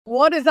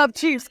What is up,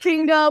 Chiefs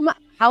Kingdom?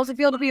 How's it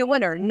feel to be a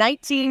winner?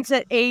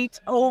 19-8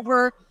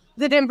 over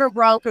the Denver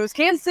Broncos.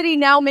 Kansas City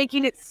now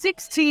making it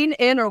 16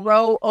 in a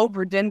row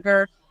over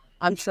Denver.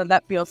 I'm sure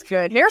that feels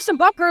good. Harrison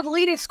Butker, the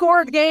leading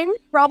scorer of the game.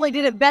 Probably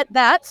didn't bet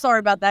that. Sorry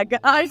about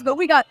that, guys. But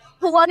we got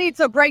plenty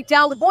to break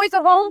down. The boys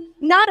at home,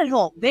 not at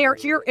home. They are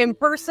here in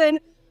person.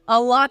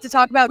 A lot to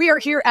talk about. We are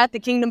here at the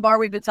Kingdom Bar.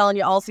 We've been telling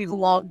you all season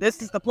long,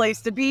 this is the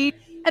place to be.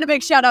 And a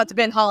big shout out to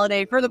Ben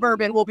Holiday for the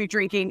bourbon we'll be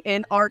drinking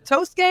in our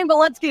toast game. But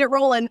let's get it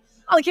rolling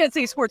on the Kansas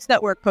City Sports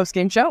Network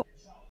postgame show.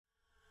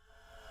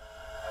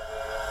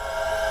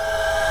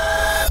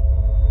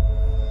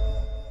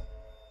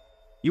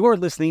 You are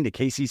listening to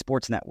KC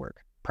Sports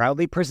Network,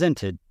 proudly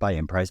presented by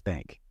Emprise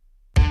Bank.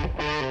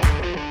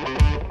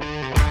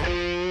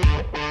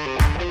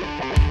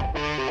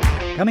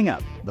 Coming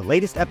up, the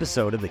latest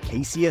episode of the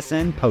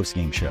KCSN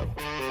postgame show.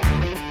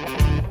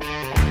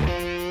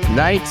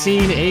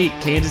 19-8,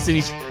 Kansas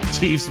City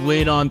Chiefs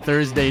win on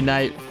Thursday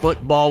Night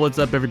Football. What's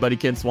up, everybody?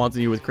 Ken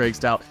Swanson here with Craig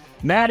Stout.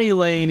 Maddie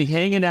Lane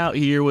hanging out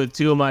here with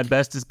two of my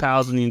bestest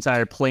pals on the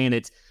entire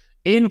planet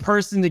in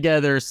person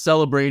together,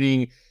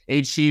 celebrating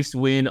a Chiefs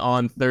win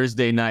on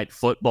Thursday Night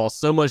Football.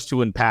 So much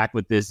to unpack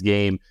with this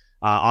game.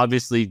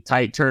 Obviously,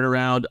 tight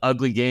turnaround,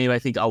 ugly game. I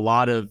think a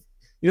lot of,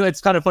 it's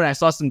kind of funny. I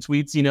saw some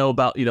tweets,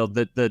 about,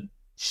 the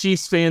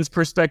Chiefs fans'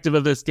 perspective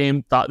of this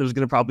game, thought it was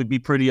going to probably be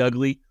pretty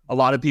ugly. A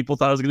lot of people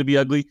thought it was going to be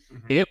ugly.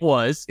 It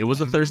was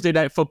a Thursday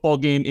Night Football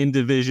game in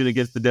division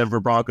against the Denver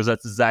Broncos.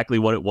 That's exactly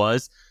what it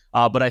was.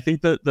 But I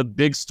think the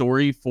big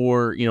story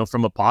for,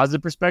 from a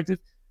positive perspective,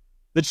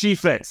 the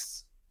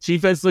Chiefs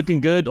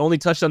looking good. Only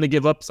touchdown they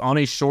give up on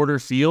a shorter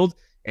field,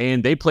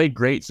 and they played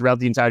great throughout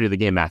the entirety of the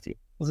game, Matthew.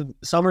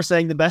 Some are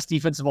saying the best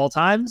defense of all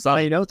time.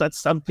 That's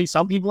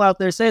some people out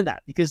there saying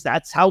that because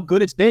that's how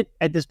good it's been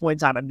at this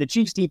point in time. I mean, the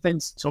Chiefs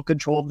defense took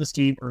control of this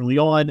team early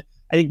on.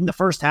 I think in the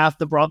first half,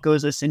 the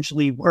Broncos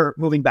essentially were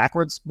moving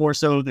backwards more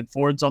so than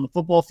forwards on the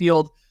football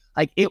field.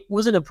 Like, it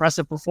was an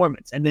impressive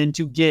performance. And then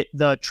to get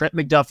the Trent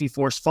McDuffie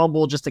forced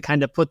fumble just to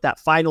kind of put that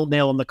final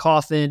nail in the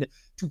coffin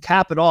to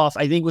cap it off,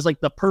 I think was like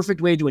the perfect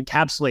way to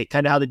encapsulate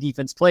kind of how the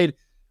defense played.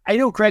 I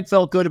know Craig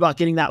felt good about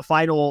getting that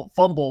final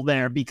fumble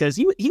there because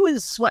he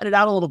was sweating it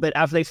out a little bit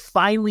after they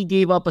finally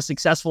gave up a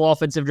successful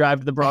offensive drive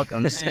to the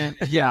Broncos.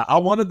 Yeah, I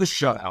wanted the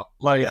shutout.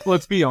 Like,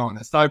 let's be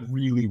honest, I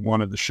really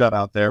wanted the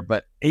shutout there,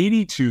 but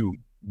 82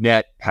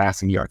 net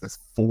passing yards. That's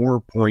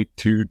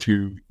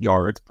 4.22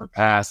 yards per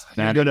pass.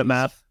 You're good at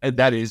math.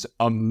 That is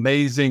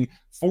amazing.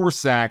 4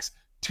 sacks,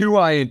 2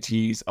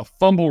 INTs, a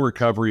fumble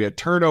recovery, a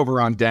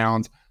turnover on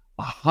downs,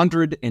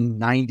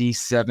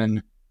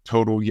 197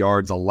 total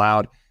yards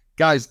allowed.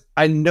 Guys,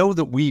 I know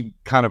that we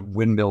kind of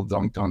windmill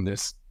dunked on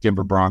this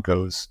Denver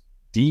Broncos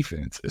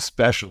defense,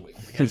 especially.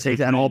 Can take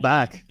that all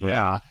back.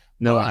 Yeah.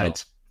 No,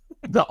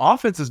 the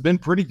offense has been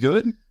pretty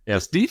good.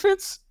 Yes,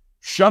 defense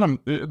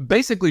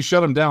basically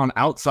shut them down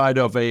outside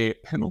of a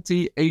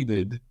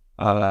penalty-aided,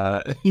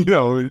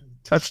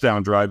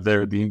 touchdown drive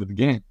there at the end of the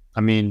game.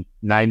 I mean,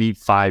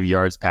 95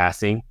 yards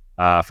passing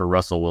for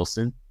Russell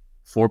Wilson,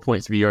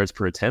 4.3 yards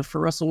per attempt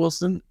for Russell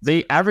Wilson.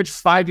 They averaged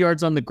 5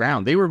 yards on the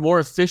ground. They were more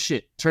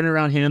efficient turning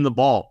around hitting the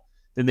ball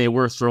than they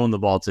were throwing the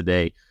ball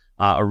today.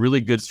 A really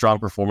good, strong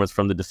performance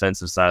from the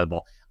defensive side of the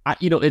ball.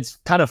 It's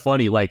kind of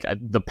funny. Like,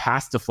 the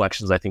pass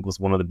deflections, I think, was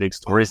one of the big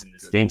stories in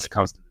this game when it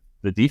comes to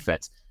the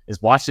defense. Is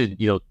watching,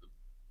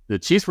 the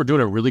Chiefs were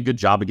doing a really good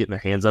job of getting their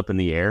hands up in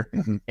the air.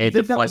 Mm-hmm. And I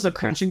think that was a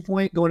crunching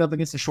point going up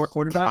against a short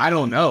quarterback. I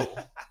don't know.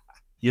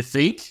 You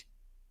think?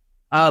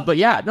 But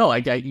yeah, no,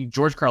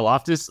 George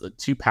Karlaftis,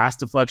 2 pass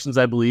deflections,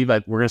 I believe. We're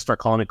going to start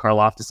calling it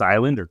Karlaftis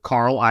Island or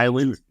Carl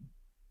Island.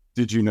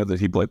 Did you know that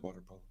he played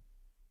water polo?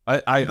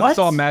 I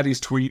saw Maddie's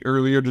tweet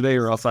earlier today,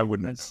 or else I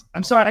wouldn't.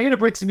 I'm sorry, I got to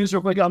break some news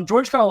real quick.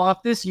 George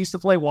Karlaftis used to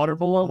play water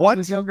polo when he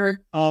was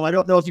younger. I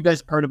don't know if you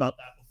guys have heard about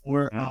that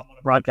before on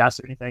a broadcast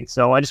or anything.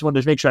 So I just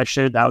wanted to make sure I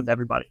shared that with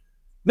everybody.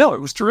 No,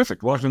 it was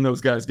terrific watching those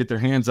guys get their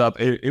hands up.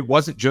 It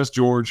wasn't just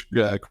George.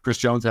 Chris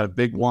Jones had a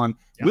big one.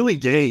 Yeah. Willie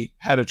Gay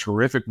had a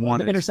terrific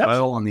one as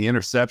well on the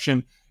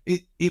interception.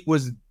 It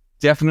was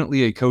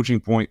definitely a coaching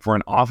point for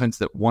an offense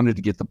that wanted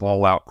to get the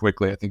ball out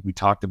quickly. I think we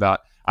talked about,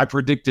 I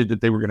predicted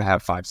that they were going to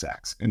have 5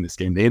 sacks in this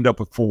game. They ended up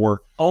with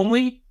 4.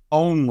 Only.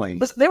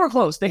 But they were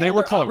close. They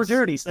were close.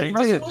 Opportunities.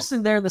 Russell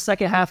Wilson there in the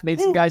second half made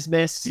some guys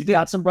miss. He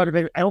got some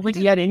brother. I don't think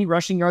he had any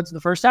rushing yards in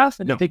the first half,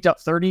 and he picked up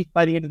 30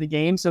 by the end of the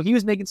game. So he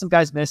was making some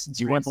guys miss and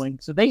scrambling.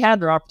 So they had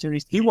their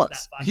opportunities. He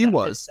was.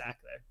 Sack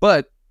there.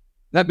 But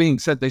that being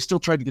said, they still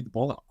tried to get the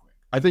ball out quick.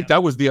 I think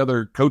that was the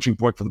other coaching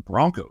point for the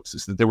Broncos,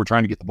 is that they were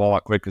trying to get the ball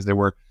out quick because they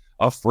were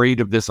afraid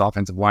of this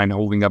offensive line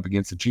holding up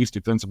against the Chiefs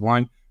defensive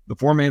line. The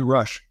 4-man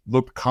rush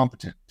looked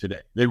competent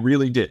today. They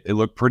really did. It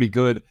looked pretty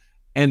good.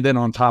 And then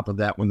on top of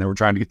that, when they were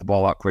trying to get the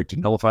ball out quick to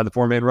nullify the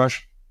 4-man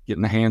rush,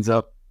 getting the hands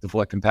up,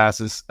 deflecting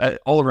passes,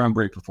 all around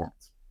great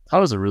performance. That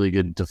was a really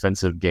good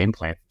defensive game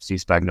plan for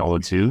Steve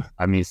Spagnuolo too.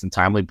 I mean, some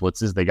timely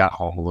blitzes. They got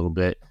home a little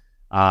bit.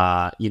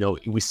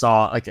 We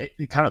saw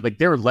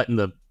they were letting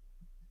it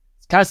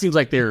kind of seems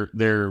like their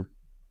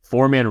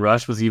 4-man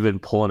rush was even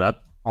pulling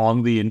up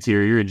on the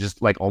interior and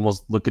just like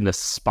almost looking to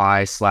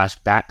spy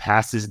 / bat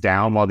passes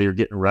down while they were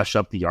getting rushed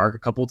up the arc a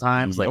couple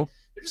times. Like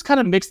they're just kind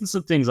of mixing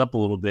some things up a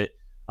little bit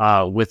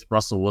with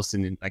Russell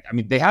Wilson. And like, I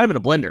mean, they had him in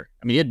a blender.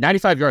 I mean, he had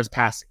 95 yards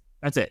passing.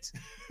 That's it.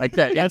 Like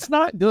that. That's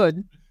not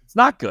good. It's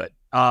not good.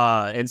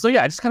 And so,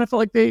 yeah, I just kind of felt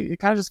like they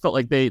had his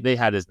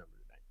number.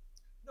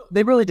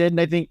 They really did. And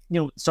I think,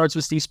 it starts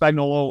with Steve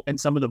Spagnuolo and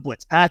some of the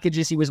blitz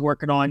packages he was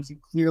working on. You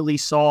clearly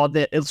saw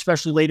that,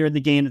 especially later in the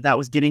game, that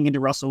was getting into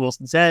Russell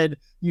Wilson's head.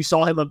 You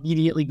saw him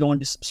immediately going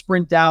to some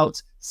sprint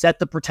outs, set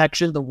the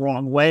protection the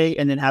wrong way,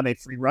 and then have a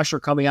free rusher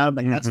coming out.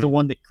 Like that's the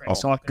one that Craig's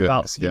talking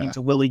about, getting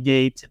to Willie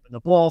Gay, tipping the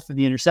ball for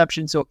the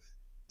interception. So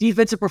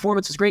defensive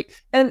performance was great.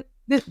 And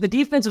the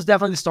defense was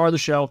definitely the star of the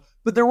show,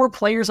 but there were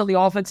players on the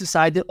offensive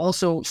side that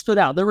also stood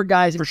out. There were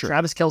guys, for sure.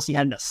 Travis Kelce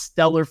had a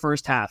stellar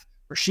first half.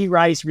 Rashee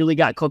Rice really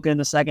got cooking in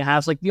the second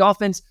half. So, like the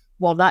offense,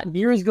 while not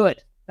near as good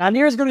as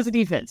the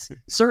defense,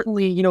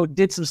 certainly,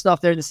 did some stuff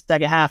there in the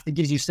second half that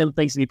gives you some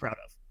things to be proud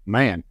of.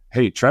 Man,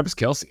 hey, Travis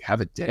Kelce, have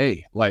a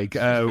day. Like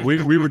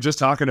we were just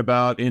talking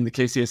about in the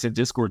KCSN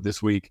Discord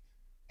this week.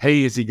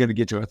 Hey, is he going to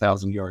get to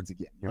 1,000 yards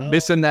again?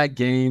 Missing that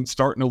game,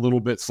 starting a little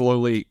bit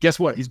slowly. Guess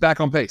what? He's back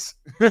on pace.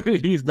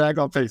 He's back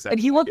on pace. And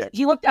he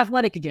looked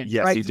athletic again.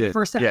 Yes, right? he did.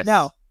 First half. Yes.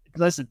 Now,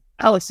 listen,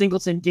 Alex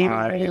Singleton gave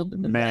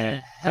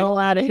the hell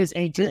out of his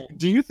ankle.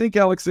 Do you think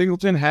Alex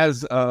Singleton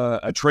has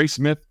a Trey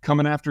Smith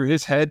coming after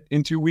his head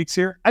in 2 weeks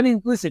here? I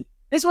mean, listen,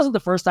 this wasn't the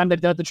first time they've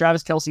done it to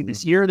Travis Kelce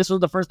this year. This was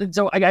the first.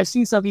 So I've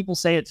seen some people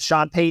say it's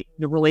Sean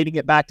Payton, relating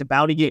it back to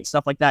Bountygate and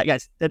stuff like that.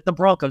 Guys, the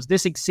Broncos,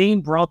 this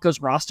same Broncos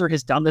roster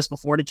has done this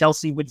before to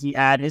Kelce when he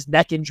had his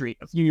neck injury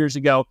a few years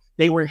ago.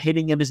 They were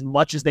hitting him as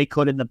much as they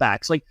could in the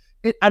backs. Like,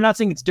 I'm not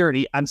saying it's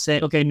dirty. I'm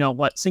saying, okay, no,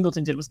 what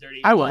Singleton did was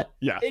dirty. I will.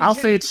 Yeah. I'll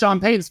say it's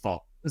Sean Payton's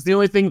fault. It's the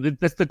only thing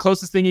that's the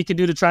closest thing he can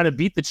do to try to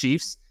beat the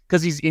Chiefs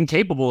because he's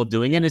incapable of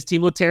doing it. And his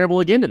team looked terrible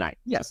again tonight.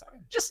 Yes.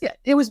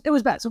 It was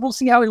bad. So we'll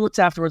see how he looks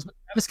afterwards. But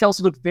Travis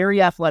Kelce looked very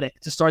athletic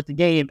to start the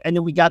game. And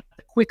then we got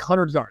the quick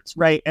 100 yards,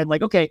 right? And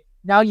like, okay,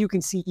 now you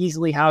can see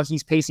easily how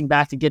he's pacing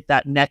back to get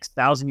that next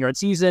 1,000-yard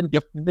season.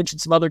 Yep. You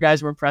mentioned some other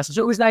guys were impressive.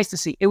 So it was nice to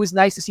see. It was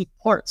nice to see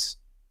parts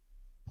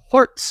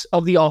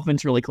of the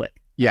offense really click.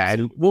 Yeah,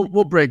 and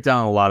we'll break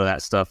down a lot of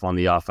that stuff on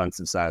the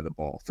offensive side of the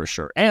ball for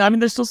sure. And I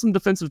mean, there's still some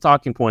defensive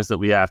talking points that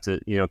we have to,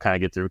 kind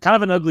of get through. Kind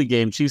of an ugly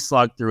game. Chiefs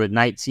slogged through it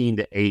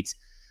 19-8.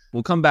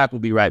 We'll come back. We'll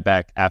be right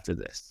back after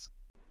this.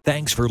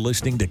 Thanks for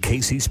listening to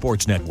KC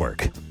Sports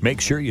Network. Make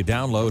sure you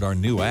download our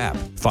new app.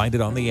 Find it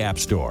on the App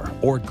Store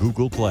or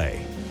Google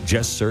Play.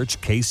 Just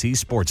search KC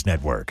Sports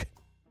Network.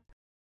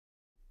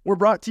 We're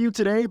brought to you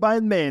today by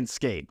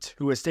Manscaped,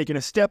 who has taken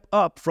a step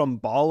up from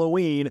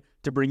Balloween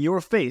to bring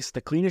your face the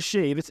cleanest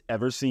shave it's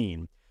ever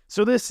seen.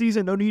 So this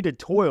season, no need to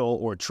toil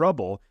or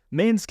trouble.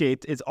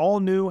 Manscaped is all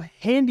new.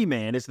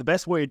 Handyman is the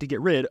best way to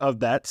get rid of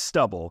that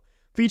stubble.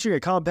 Featuring a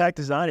compact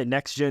design and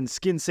next-gen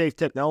skin-safe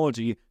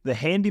technology, the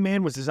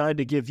Handyman was designed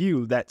to give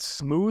you that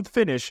smooth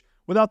finish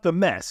without the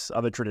mess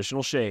of a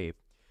traditional shave.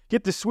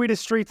 Get the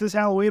sweetest treats this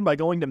Halloween by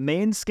going to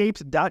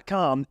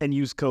manscaped.com and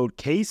use code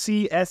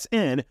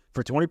KCSN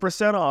for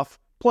 20% off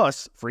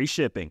plus free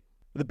shipping.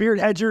 The Beard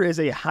Hedger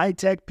is a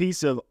high-tech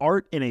piece of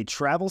art in a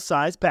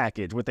travel-size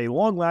package with a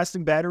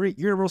long-lasting battery,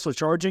 universal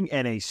charging,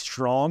 and a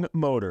strong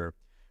motor.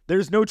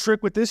 There's no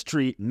trick with this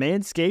treat.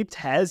 Manscaped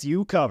has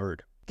you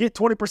covered. Get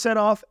 20%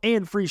 off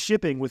and free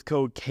shipping with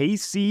code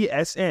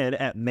KCSN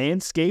at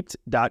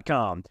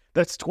manscaped.com.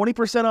 That's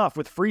 20% off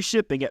with free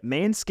shipping at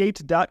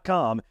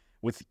manscaped.com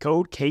with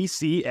code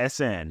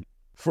KCSN.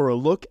 For a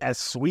look as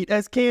sweet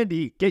as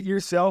candy, get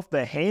yourself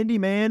the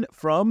Handyman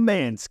from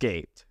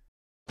Manscaped.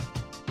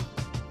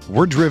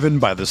 We're driven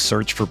by the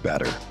search for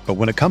better. But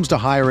when it comes to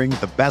hiring,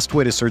 the best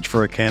way to search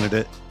for a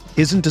candidate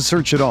isn't to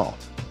search at all.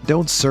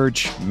 Don't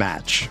search,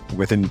 match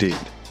with Indeed.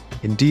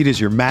 Indeed is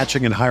your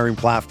matching and hiring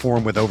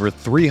platform with over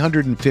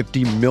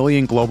 350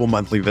 million global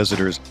monthly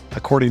visitors,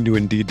 according to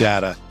Indeed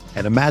data,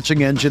 and a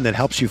matching engine that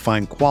helps you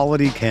find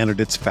quality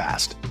candidates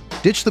fast.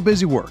 Ditch the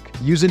busy work.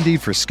 Use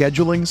Indeed for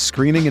scheduling,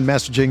 screening, and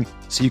messaging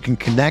so you can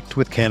connect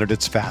with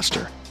candidates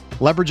faster.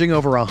 Leveraging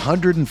over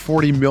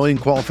 140 million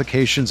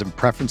qualifications and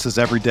preferences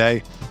every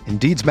day,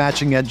 Indeed's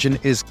matching engine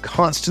is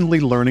constantly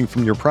learning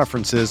from your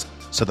preferences,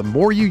 so the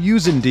more you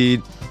use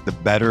Indeed, the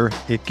better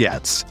it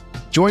gets.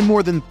 Join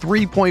more than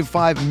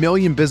 3.5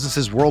 million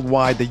businesses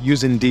worldwide that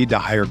use Indeed to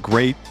hire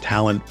great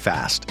talent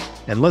fast.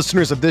 And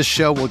listeners of this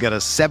show will get a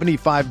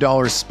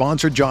 $75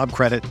 sponsored job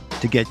credit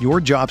to get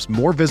your jobs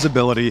more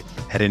visibility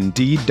at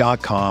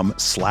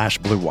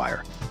Indeed.com/Blue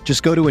Wire.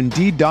 Just go to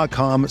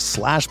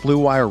Indeed.com/Blue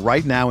Wire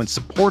right now and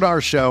support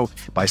our show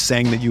by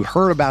saying that you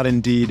heard about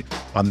Indeed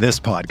on this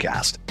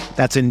podcast.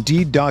 That's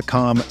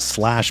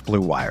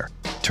Indeed.com/Blue Wire.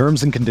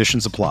 Terms and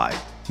conditions apply.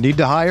 Need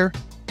to hire?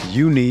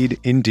 You need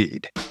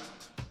Indeed.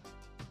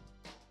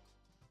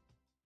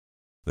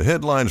 The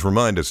headlines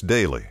remind us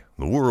daily,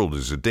 the world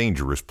is a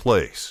dangerous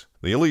place.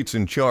 The elites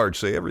in charge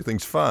say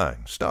everything's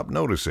fine, stop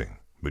noticing.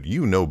 But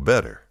you know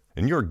better.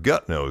 And your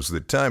gut knows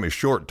that time is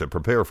short to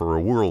prepare for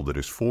a world that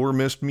is 4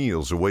 missed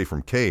meals away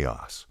from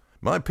chaos.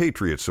 My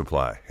Patriot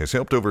Supply has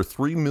helped over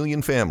 3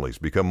 million families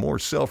become more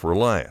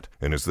self-reliant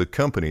and is the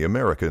company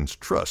Americans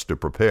trust to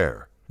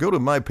prepare. Go to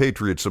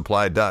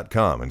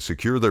MyPatriotSupply.com and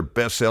secure their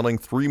best-selling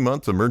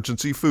 3-month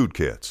emergency food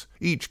kits.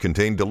 Each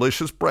contain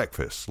delicious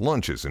breakfasts,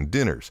 lunches, and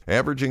dinners,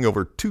 averaging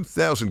over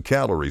 2,000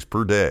 calories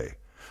per day.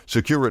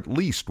 Secure at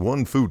least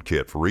one food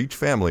kit for each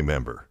family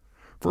member.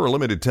 For a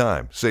limited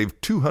time, save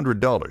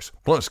 $200,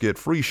 plus get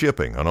free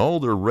shipping on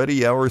all their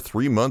Ready Hour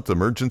 3-month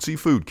emergency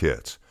food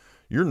kits.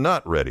 You're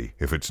not ready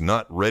if it's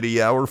not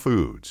Ready Hour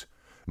Foods.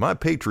 My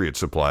Patriot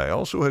Supply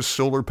also has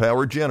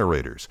solar-powered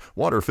generators,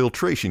 water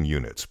filtration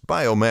units,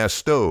 biomass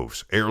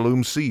stoves,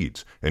 heirloom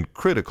seeds, and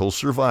critical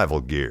survival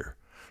gear.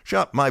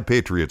 Shop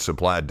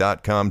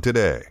MyPatriotSupply.com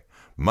today.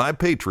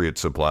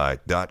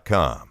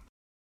 MyPatriotSupply.com.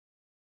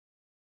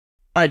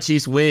 All right,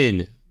 Chiefs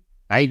win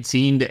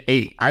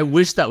 19-8. I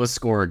wish that was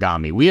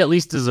scoregami. We at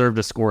least deserved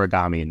a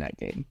scoregami in that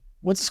game.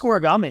 What's a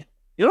scoregami?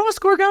 You know what a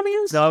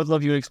scoregami is? No, I would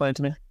love you to explain it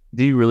to me.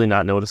 Do you really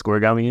not know what a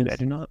scoregami is? I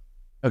do not.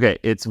 Okay,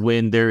 it's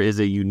when there is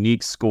a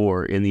unique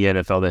score in the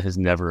NFL that has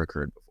never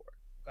occurred before.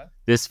 Okay.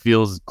 This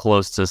feels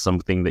close to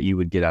something that you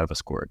would get out of a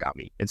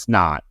scoregami. It's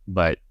not,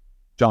 but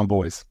John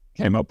Boyce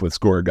came up with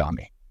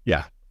scoregami.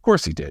 Yeah, of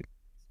course he did.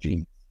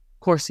 Gene. Of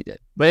course he did.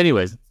 But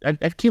anyways, I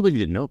can't believe you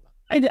didn't know.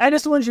 I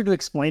just wanted you to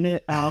explain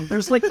it.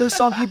 There's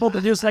some people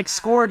that just like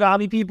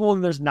scoregami people,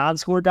 and there's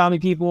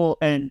non-scoregami people,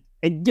 and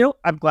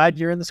I'm glad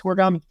you're in the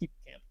scoregami camp.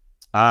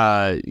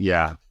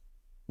 Yeah.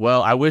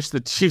 Well, I wish the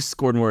Chiefs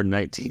scored more than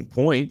 19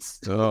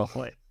 points. Oh,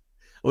 boy.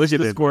 I wish the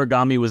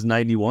scoregami was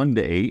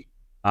 91-8,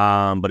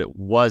 but it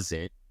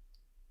wasn't.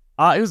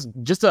 It was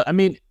just I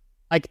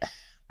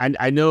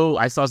know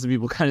I saw some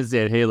people kind of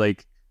say, hey, we're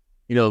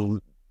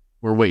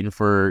waiting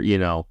for,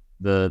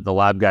 the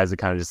lab guys to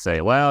kind of just say,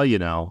 well,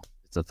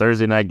 it's a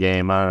Thursday night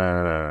game.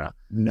 No.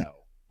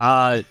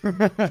 I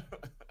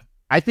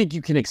think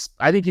you can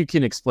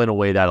explain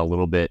away that a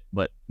little bit,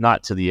 but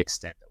not to the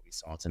extent that we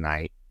saw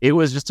tonight. It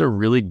was just a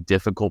really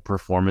difficult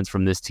performance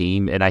from this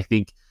team, and I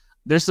think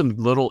there's some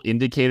little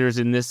indicators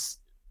in this.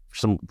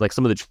 Some of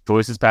the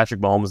choices Patrick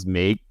Mahomes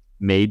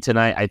made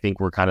tonight, I think,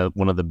 were kind of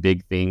one of the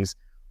big things.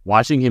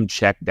 Watching him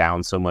check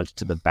down so much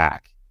to the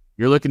back,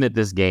 you're looking at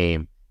this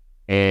game,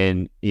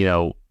 and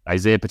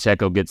Isaiah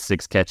Pacheco gets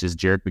 6 catches,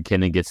 Jerick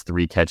McKinnon gets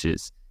 3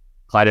 catches,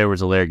 Clyde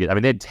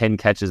Edwards-Helaire they had 10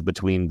 catches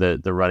between the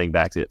running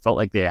backs. It felt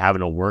like they were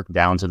having to work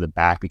down to the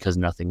back because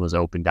nothing was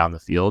open down the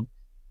field.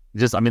 A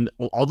lot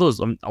of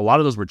those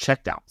were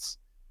checkdowns.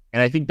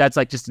 And I think that's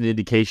just an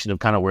indication of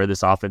kind of where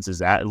this offense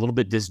is at, a little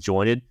bit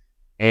disjointed,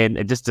 and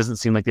it just doesn't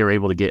seem like they were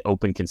able to get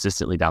open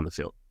consistently down the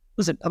field.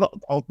 Listen,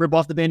 I'll rip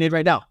off the Band-Aid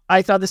right now.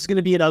 I thought this was going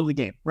to be an ugly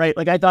game, right?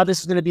 I thought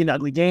this was going to be an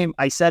ugly game.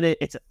 I said it.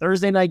 It's a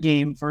Thursday night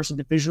game versus a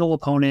divisional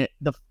opponent.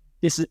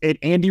 This is an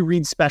Andy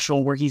Reid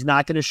special where he's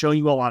not going to show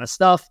you a lot of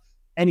stuff,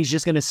 and he's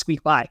just going to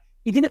squeak by.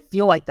 It didn't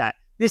feel like that.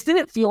 This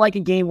didn't feel like a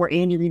game where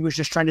Andy Reid was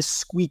just trying to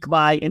squeak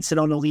by and sit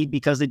on the lead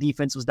because the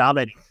defense was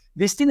dominating.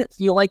 This didn't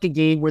feel like a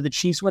game where the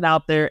Chiefs went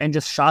out there and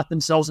just shot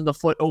themselves in the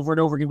foot over and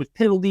over again with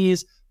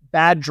penalties,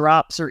 bad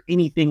drops, or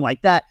anything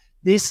like that.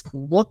 This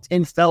looked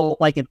and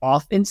felt like an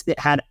offense that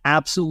had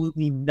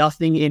absolutely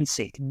nothing in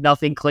sync,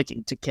 nothing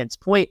clicking. To Kent's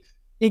point,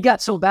 it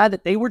got so bad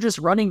that they were just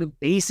running the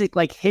basic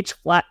hitch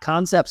flat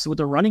concepts with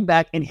the running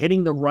back and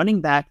hitting the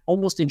running back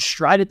almost in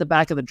stride at the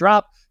back of the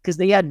drop because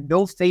they had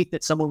no faith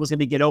that someone was going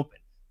to get open.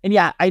 And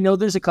yeah, I know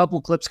there's a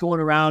couple clips going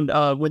around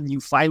when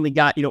you finally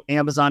got,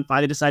 Amazon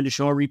finally decided to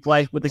show a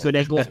replay with a good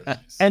angle.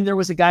 And there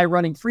was a guy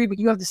running free, but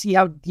you have to see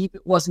how deep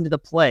it was into the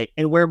play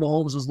and where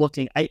Mahomes was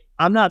looking.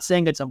 I'm not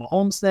saying it's a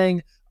Mahomes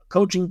thing, a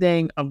coaching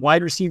thing, a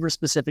wide receiver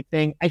specific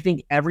thing. I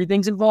think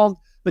everything's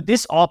involved, but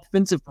this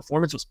offensive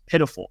performance was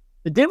pitiful.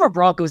 The Denver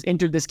Broncos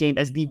entered this game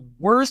as the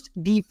worst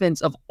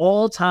defense of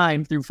all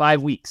time through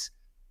 5 weeks.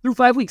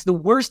 The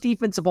worst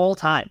defense of all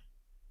time.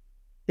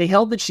 They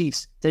held the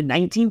Chiefs to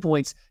 19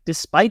 points,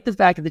 despite the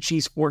fact that the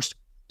Chiefs forced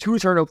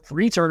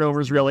 3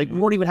 turnovers, really. We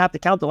won't even have to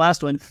count the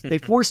last one. They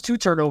forced 2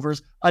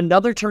 turnovers,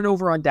 another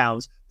turnover on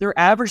downs. Their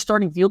average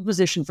starting field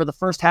position for the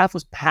first half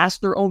was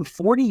past their own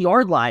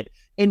 40-yard line,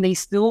 and they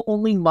still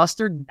only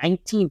mustered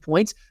 19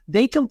 points.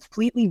 They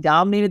completely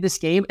dominated this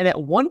game, and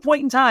at one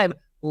point in time,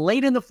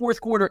 late in the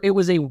fourth quarter, it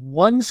was a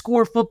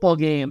 1-score football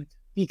game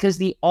because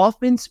the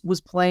offense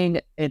was playing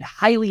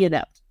highly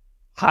inept.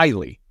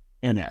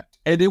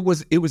 And it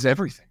was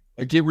everything.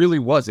 It really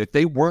was. If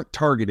they weren't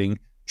targeting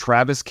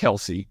Travis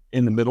Kelce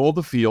in the middle of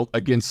the field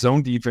against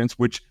zone defense,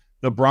 which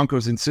the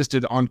Broncos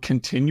insisted on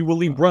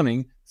continually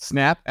running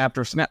snap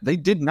after snap, they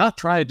did not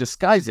try to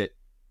disguise it.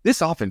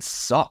 This offense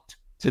sucked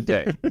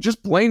today.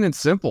 Just plain and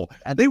simple.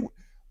 And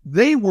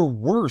they were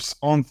worse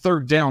on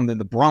third down than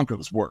the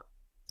Broncos were.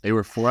 They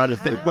were 4 out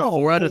of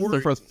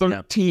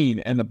 13,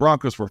 and the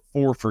Broncos were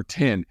 4 for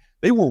 10.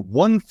 They were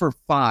 1 for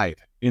 5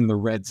 in the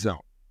red zone.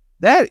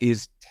 That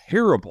is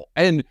terrible.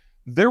 And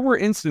there were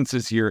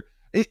instances here.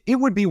 It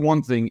would be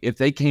one thing if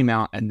they came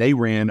out and they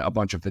ran a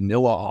bunch of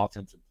vanilla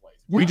offensive plays.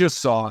 Yeah. We just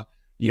saw,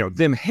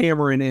 them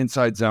hammering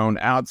inside zone,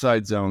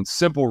 outside zone,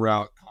 simple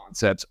route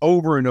concepts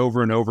over and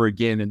over and over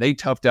again. And they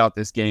toughed out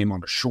this game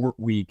on a short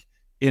week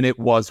and it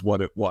was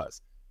what it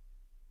was.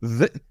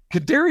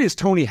 Kadarius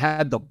Toney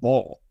had the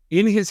ball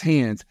in his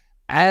hands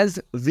as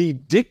the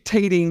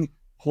dictating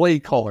play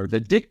caller, the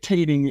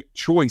dictating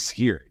choice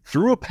here.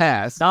 Threw a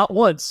pass. Not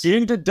once.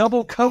 Into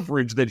double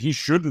coverage that he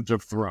shouldn't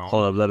have thrown.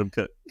 Hold up, let him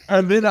cut.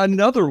 And then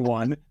another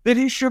one that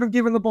he should have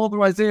given the ball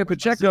to Isaiah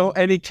Pacheco,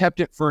 and he kept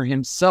it for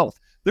himself.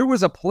 There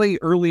was a play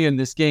early in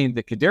this game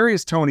that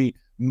Kadarius Toney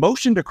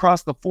motioned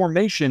across the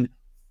formation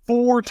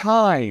 4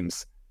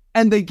 times,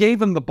 and they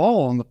gave him the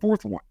ball on the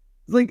 4th one.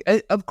 Like,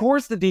 of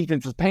course the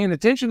defense was paying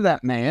attention to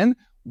that man.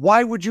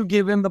 Why would you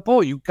give him the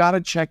ball? You got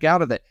to check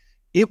out of that.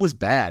 It was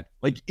bad.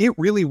 Like, it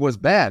really was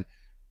bad.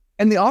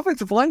 And the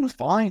offensive line was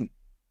fine.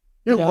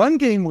 The run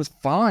game was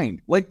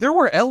fine. Like, there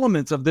were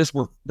elements of this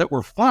that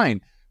were fine.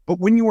 But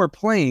when you are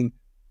playing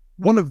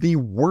one of the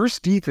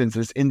worst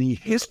defenses in the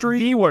history,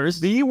 the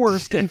worst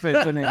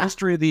defense in the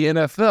history of the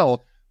NFL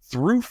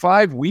through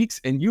 5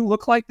 weeks, and you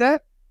look like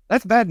that,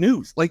 that's bad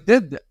news. Like,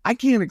 I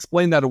can't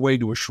explain that away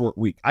to a short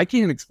week. I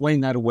can't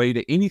explain that away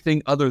to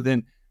anything other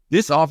than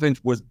this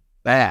offense was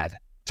bad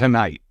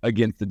tonight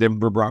against the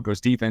Denver Broncos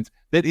defense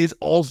that is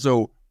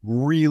also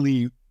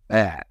really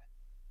bad.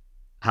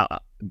 How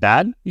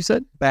bad, you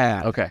said?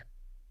 Bad. Okay.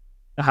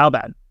 How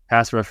bad?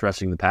 Pass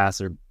rushing the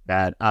passer,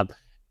 bad.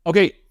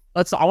 Okay,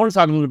 I want to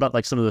talk a little bit about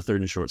like some of the 3rd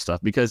and short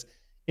stuff, because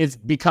it's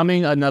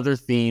becoming another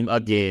theme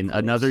again,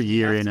 another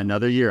year in,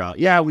 another year out.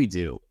 Yeah, we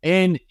do.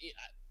 And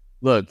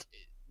look,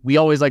 we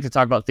always like to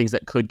talk about things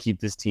that could keep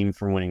this team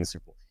from winning the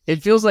Super Bowl.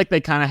 It feels like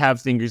they kind of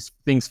have things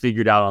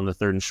figured out on the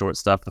 3rd and short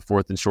stuff, the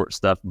 4th and short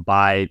stuff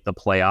by the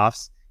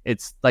playoffs.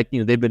 It's like,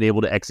 they've been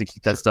able to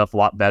execute that stuff a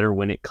lot better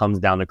when it comes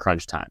down to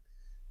crunch time.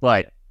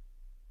 But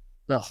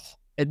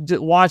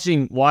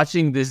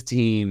watching this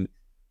team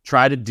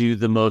try to do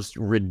the most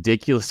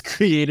ridiculous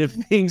creative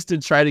things to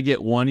try to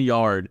get 1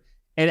 yard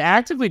and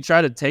actively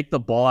try to take the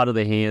ball out of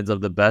the hands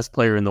of the best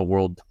player in the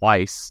world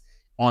twice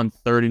on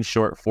 3rd and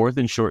short, 4th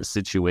and short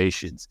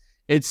situations.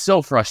 It's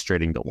so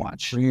frustrating to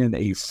watch. Ran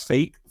a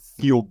fake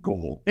field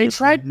goal. They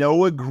tried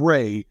Noah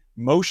Gray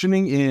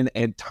motioning in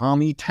and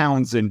Tommy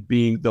Townsend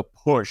being the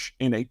push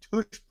in a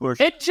tush push.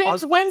 And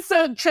James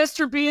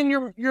Winchester being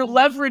your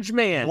leverage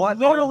man.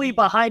 Literally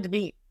behind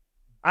me.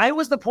 I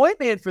was the point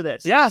man for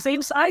this. Yeah.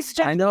 Same size.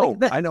 I know.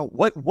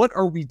 What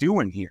are we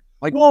doing here?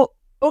 Like, well,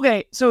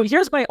 okay, so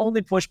here's my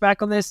only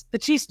pushback on this. The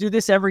Chiefs do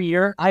this every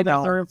year. I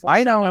know.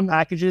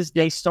 Packages,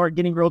 they start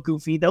getting real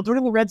goofy. They'll do it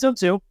in the red zone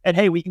too. And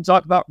hey, we can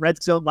talk about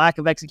red zone lack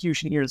of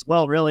execution here as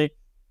well, really.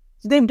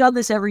 So they've done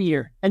this every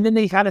year. And then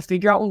they kind of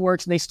figure out what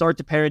works and they start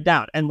to pare it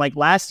down. And like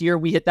last year,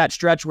 we hit that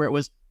stretch where it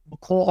was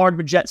McCole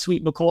Hardman jet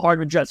sweep.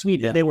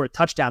 Yeah. And they were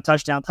touchdown.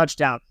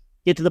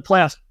 Get to the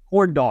playoffs,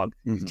 horn dog.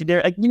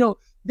 Mm-hmm.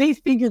 They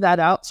figure that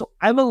out. So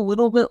I'm a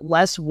little bit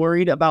less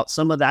worried about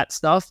some of that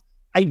stuff.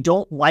 I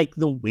don't like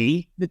the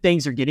way that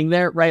things are getting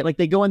there, right? Like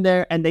they go in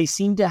there and they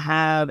seem to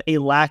have a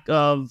lack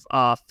of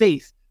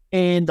faith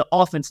in the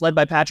offense led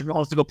by Patrick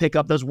Mahomes to go pick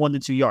up those 1 to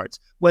 2 yards,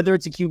 whether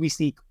it's a QB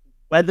sneak,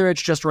 whether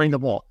it's just running the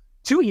ball.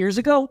 2 years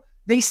ago,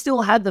 they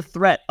still had the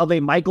threat of a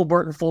Michael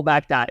Burton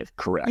fullback dive.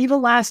 Correct.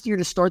 Even last year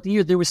to start the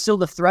year, there was still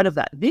the threat of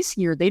that. This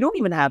year, they don't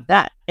even have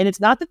that. And it's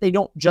not that they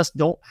don't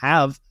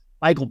have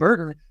Michael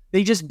Burton.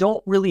 They just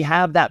don't really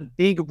have that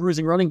big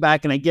bruising running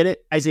back. And I get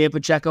it. Isaiah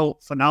Pacheco,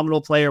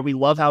 phenomenal player. We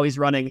love how he's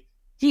running.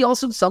 He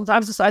also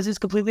sometimes decides to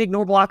completely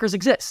ignore blockers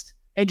exist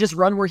and just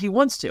run where he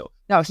wants to.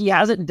 Now, he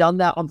hasn't done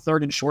that on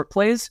 3rd and short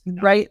plays,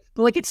 right?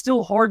 But like, it's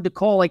still hard to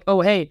call like,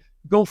 oh, hey,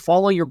 go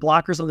follow your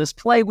blockers on this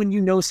play when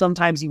you know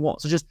sometimes he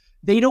won't. So just,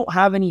 they don't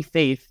have any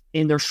faith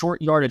in their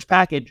short yardage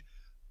package.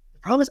 The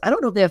problem is, I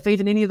don't know if they have faith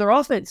in any of their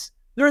offense.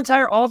 Their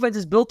entire offense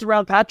is built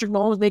around Patrick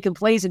Mahomes making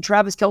plays and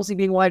Travis Kelce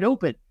being wide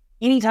open.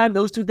 Anytime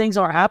those two things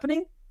aren't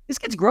happening, this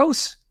gets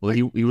gross. Well,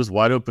 he was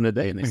wide open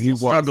today, and he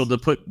struggled to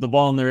put the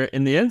ball in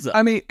the end zone.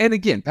 I mean, and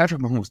again,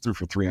 Patrick Mahomes threw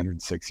for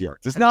 306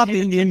 yards. It's not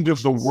the end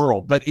of the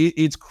world, but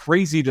it's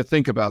crazy to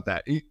think about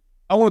that.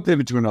 I want to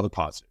pivot to another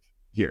positive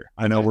here.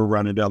 I know we're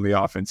running down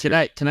the offense. Can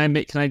I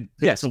pick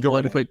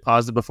one quick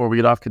positive before we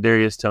get off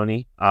Kadarius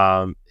Toney?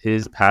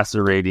 His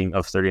passer rating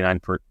of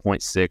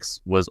 39.6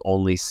 was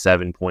only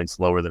 7 points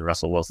lower than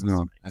Russell Wilson.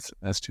 No,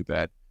 that's too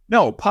bad.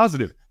 No,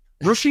 positive.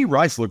 Rashee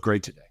Rice looked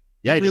great today.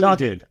 Yeah, he really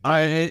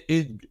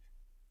did.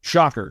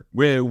 Shocker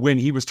when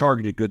he was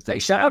targeted. Good thing. Hey,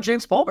 shout out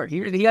James Palmer.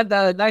 He had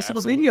the nice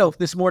little video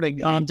this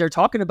morning. They're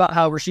talking about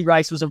how Rashee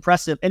Rice was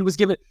impressive and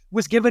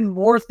was given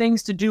more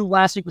things to do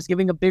last week. Was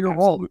giving a bigger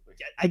role.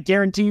 I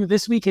guarantee you,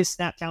 this week his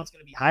snap count's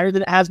going to be higher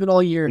than it has been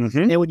all year.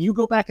 Mm-hmm. And when you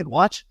go back and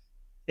watch,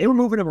 they were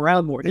moving him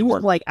around more. They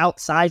were like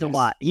outside a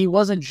lot. He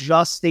wasn't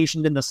just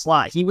stationed in the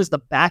slot. He was the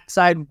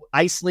backside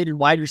isolated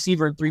wide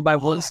receiver and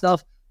 3x1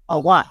 stuff. A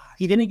lot.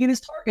 He didn't get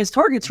his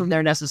targets from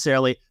there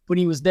necessarily, but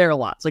he was there a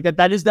lot. It's like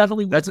that is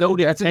definitely that's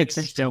an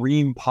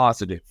extreme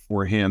positive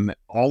for him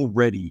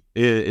already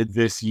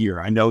this year.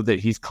 I know that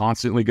he's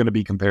constantly going to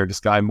be compared to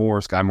Sky Moore.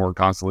 Sky Moore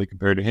constantly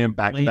compared to him,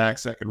 back to back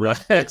second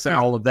round picks and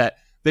all of that.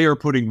 They are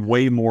putting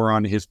way more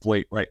on his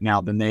plate right now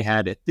than they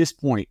had at this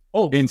point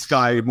in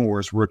Sky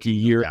Moore's rookie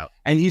year,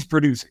 and he's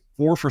producing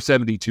 4 for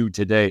 72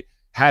 today.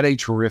 had a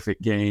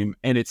terrific game,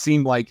 and it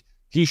seemed like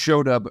he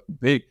showed up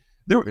big.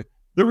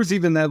 There was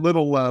even that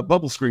little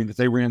bubble screen that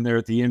they ran there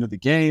at the end of the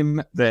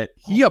game that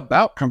he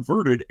about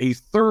converted a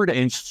third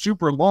and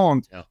super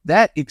long. Yeah.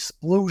 That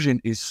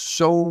explosion is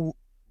so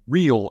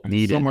real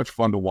and so much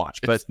fun to watch.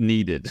 But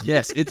needed.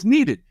 Yes, it's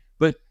needed.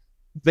 But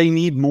they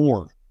need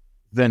more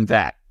than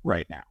that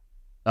right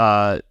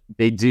now.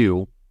 They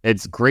do.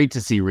 It's great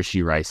to see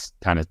Rashee Rice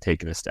kind of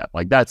taking a step.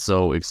 Like, that's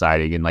so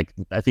exciting. And like,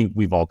 I think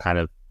we've all kind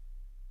of,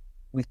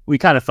 we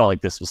kind of felt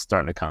like this was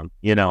starting to come.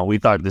 You know, we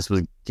thought this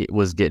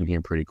was getting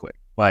here pretty quick.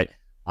 But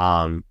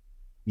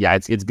yeah,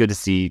 it's good to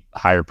see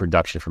higher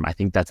production from. I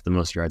think that's the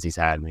most yards he's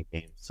had in the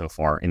game so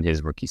far in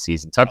his rookie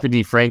season. Tucker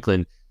D.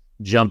 Franklin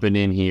jumping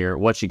in here.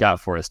 What you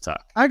got for us,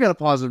 Tuck? I got a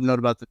positive note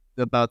about the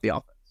offense,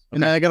 okay.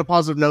 And I got a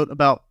positive note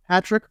about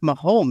Patrick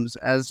Mahomes,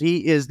 as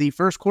he is the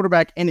first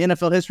quarterback in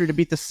NFL history to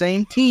beat the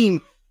same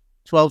team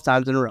 12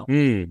 times in a row.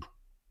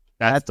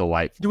 That's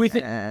delightful. Do we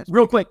think,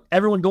 real quick,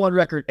 everyone go on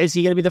record, is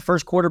he going to be the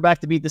first quarterback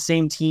to beat the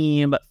same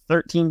team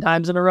 13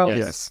 times in a row?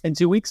 Yes. In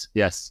 2 weeks?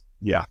 Yes.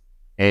 Yeah.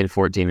 And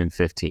 14 and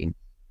 15.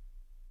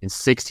 And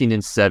 16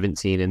 and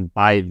 17. And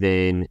by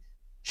then,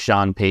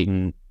 Sean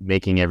Payton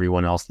making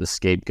everyone else the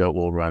scapegoat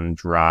will run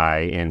dry,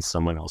 and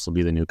someone else will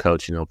be the new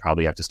coach, and they'll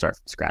probably have to start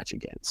from scratch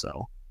again.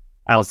 So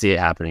I don't see it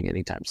happening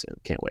anytime soon.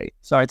 Can't wait.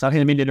 Sorry, Tuck, I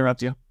didn't mean to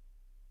interrupt you.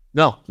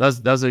 No,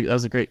 that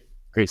was a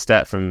great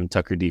stat from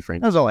Tucker D.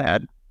 Frank. That was all I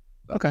had.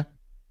 Okay,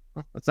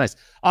 well, that's nice.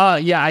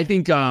 Yeah, I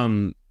think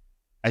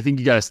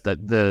you guys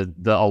that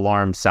the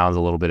alarm sounds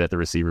a little bit at the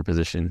receiver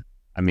position.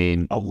 I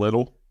mean, a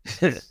little.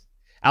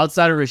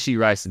 Outside of Rashee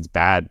Rice, it's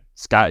bad.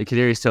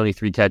 Kadarius Toney,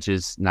 3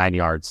 catches, 9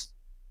 yards.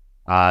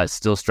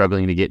 Still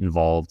struggling to get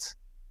involved.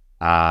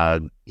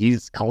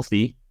 He's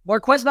healthy.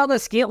 Marquez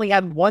Valdez-Scantling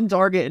had 1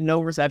 target and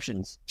no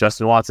receptions.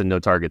 Justin Watson, no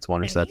targets, 1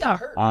 reception.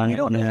 We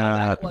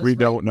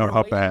don't know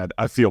how bad.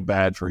 I feel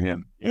bad for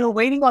him. We're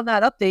waiting on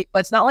that update, but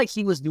it's not like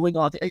he was doing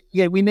all.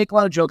 Yeah, we make a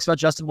lot of jokes about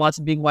Justin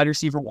Watson being wide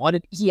receiver 1,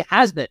 and he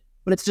has been,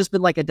 but it's just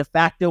been like a de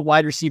facto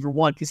wide receiver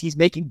 1 because he's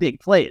making big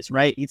plays,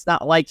 right? It's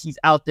not like he's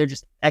out there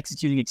just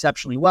executing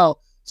exceptionally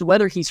well. So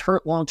whether he's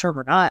hurt long term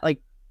or not, like,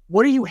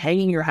 what are you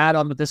hanging your hat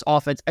on with this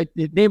offense?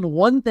 Name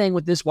one thing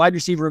with this wide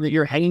receiver room that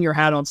you're hanging your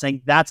hat on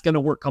saying that's going to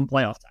work come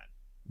playoff time.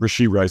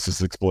 Rashee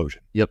Rice's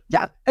explosion. Yep.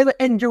 Yeah.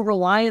 And you're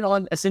relying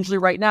on, essentially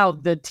right now,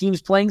 the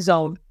team's playing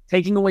zone,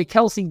 taking away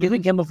Kelsey,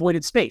 giving him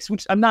avoided space,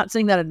 which I'm not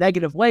saying that in a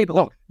negative way, but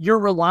look, you're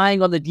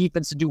relying on the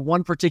defense to do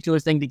one particular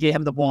thing to get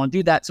him the ball and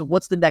do that. So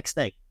what's the next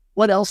thing?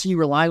 What else are you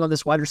relying on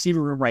this wide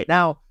receiver room right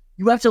now?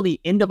 You have till the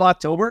end of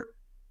October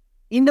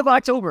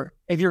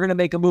if you're going to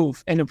make a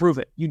move and improve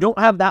it. You don't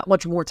have that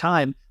much more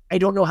time. I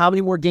don't know how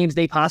many more games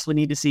they possibly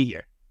need to see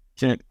here.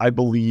 Kent, I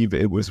believe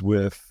it was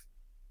with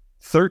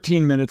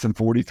 13 minutes and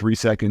 43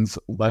 seconds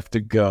left to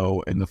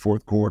go in the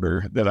fourth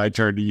quarter that I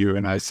turned to you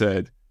and I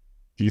said,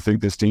 do you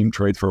think this team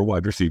trades for a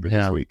wide receiver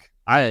this week?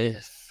 I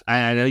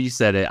know you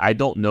said it. I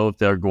don't know if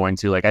they're going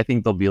to. Like, I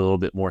think they'll be a little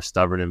bit more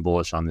stubborn and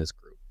bullish on this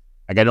group.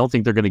 Like, I don't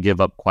think they're going to give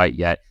up quite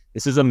yet.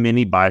 This is a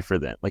mini buy for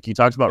them. Like, you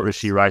talked about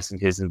Rashee Rice and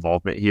his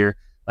involvement here.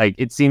 Like,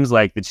 it seems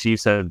like the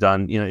Chiefs have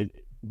done,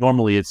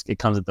 normally it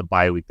comes at the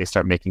bye week. They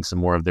start making some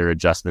more of their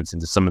adjustments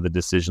into some of the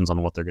decisions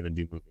on what they're going to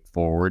do moving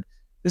forward.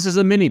 This is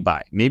a mini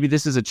buy. Maybe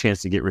this is a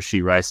chance to get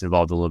Rashee Rice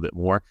involved a little bit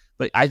more,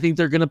 but I think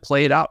they're going to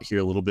play it out here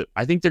a little bit.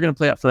 I think they're going to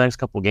play out for the next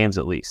couple of games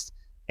at least.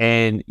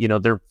 And,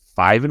 they're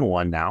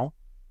 5-1 now,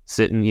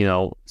 sitting.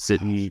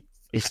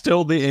 It's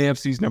still the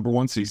AFC's number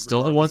 1 seed.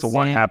 Still the 1 seed. So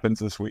what happens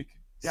this week?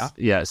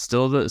 Yeah.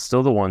 Still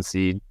the 1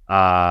 seed.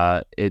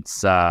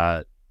 It's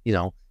I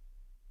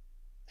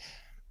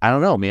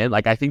don't know, man.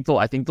 Like, I think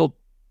they'll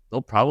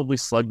probably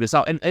slug this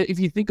out. And if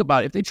you think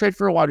about it, if they trade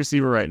for a wide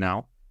receiver right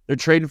now, they're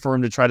trading for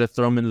him to try to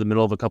throw him into the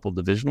middle of a couple of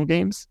divisional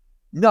games.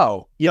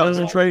 No,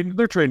 they're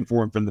trading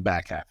for him from the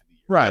back half of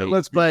the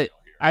year. Right.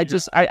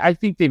 I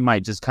think they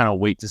might just kind of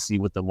wait to see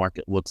what the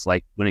market looks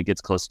like when it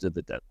gets closer to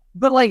the deadline.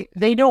 But like,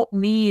 they don't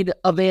need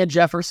a Van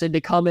Jefferson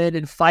to come in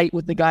and fight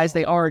with the guys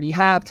they already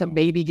have to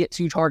maybe get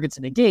 2 targets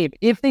in a game.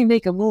 If they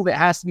make a move, it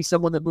has to be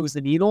someone that moves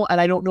the needle.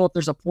 And I don't know if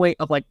there's a point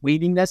of like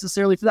waiting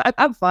necessarily for that.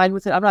 I'm fine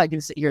with it. I'm not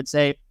going to sit here and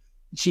say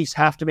the Chiefs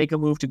have to make a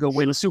move to go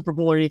win a Super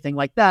Bowl or anything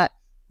like that.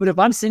 But if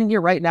I'm sitting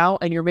here right now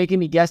and you're making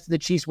me guess that the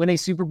Chiefs win a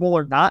Super Bowl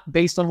or not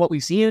based on what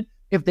we've seen,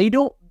 if they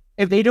don't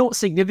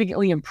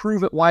significantly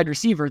improve at wide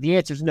receiver, the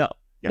answer is no.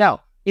 Yep.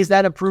 Now, is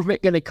that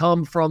improvement going to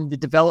come from the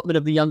development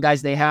of the young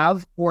guys they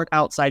have or an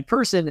outside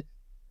person?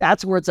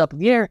 That's where it's up in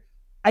the air.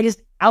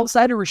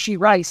 Outside of Rashee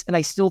Rice, and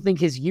I still think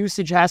his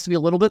usage has to be a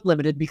little bit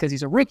limited because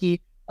he's a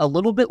rookie, a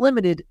little bit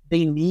limited.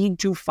 They need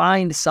to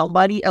find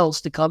somebody else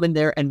to come in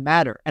there and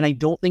matter. And I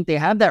don't think they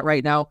have that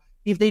right now.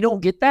 If they don't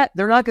get that,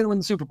 they're not going to win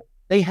the Super Bowl.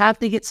 They have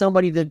to get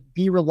somebody to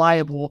be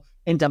reliable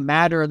and to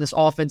matter in this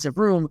offensive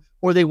room,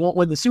 or they won't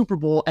win the Super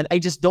Bowl. And I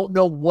just don't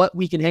know what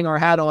we can hang our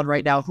hat on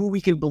right now, who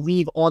we can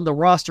believe on the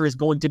roster is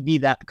going to be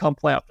that come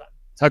playoff time.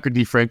 Tucker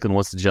D. Franklin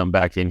wants to jump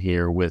back in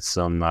here with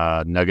some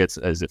nuggets.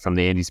 Is it from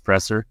the Andy's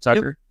presser,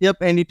 Tucker? Yep.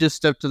 Andy just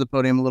stepped to the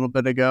podium a little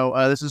bit ago.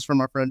 This is from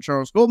our friend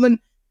Charles Goldman.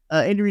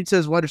 Andy Reid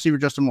says wide receiver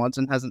Justin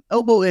Watson has an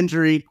elbow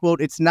injury.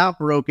 Quote, it's not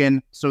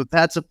broken, so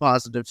that's a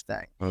positive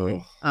thing.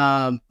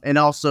 Oh. And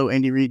also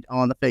Andy Reid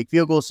on the fake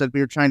field goal said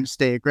we were trying to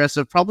stay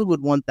aggressive. Probably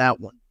would want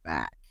that one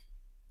back.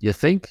 You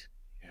think?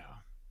 Yeah.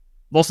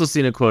 I've also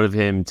seen a quote of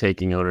him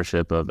taking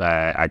ownership of,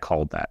 I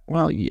called that.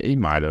 Well, he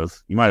might have.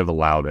 You might have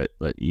allowed it,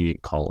 but you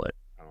didn't call it.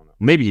 I don't know.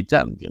 Maybe you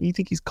didn't. You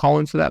think he's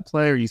calling for that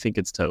play, or you think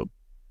it's Tobe?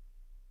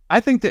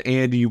 I think that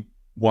Andy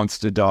wants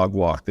to dog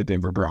walk the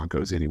Denver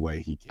Broncos any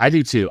way he can. I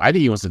do too. I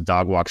think he wants to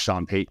dog walk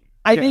Sean Payton.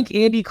 I think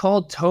Andy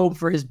called Tobe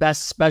for his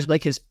best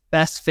his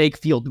best fake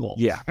field goal.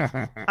 Yeah.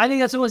 I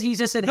think that's what he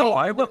just said.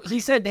 Hey, he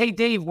said, hey,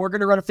 Dave, we're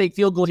going to run a fake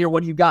field goal here.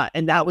 What do you got?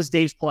 And that was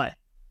Dave's play.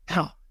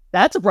 Now,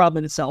 that's a problem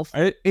in itself.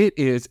 It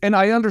is. And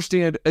I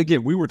understand,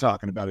 again, we were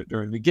talking about it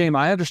during the game.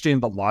 I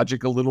understand the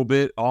logic a little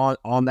bit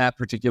on that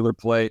particular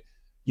play.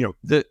 You know,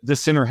 the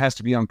center has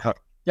to be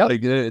uncovered. Yep.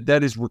 Like, that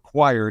is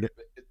required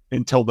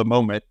until the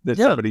moment that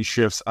somebody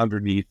shifts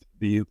underneath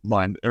the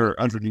line or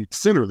underneath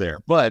center there.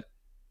 But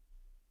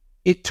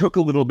it took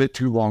a little bit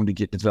too long to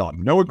get developed.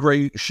 Noah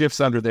Gray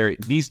shifts under there.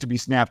 It needs to be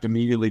snapped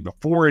immediately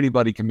before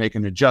anybody can make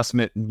an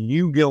adjustment. And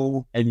you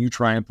go and you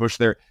try and push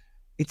there.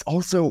 It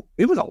was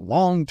a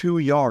long 2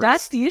 yards.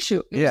 That's the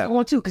issue. It was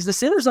long too, because the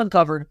center's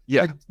uncovered.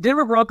 Yeah. The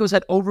Denver Broncos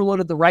had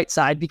overloaded the right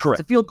side because it's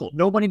a field goal.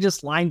 Nobody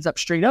just lines up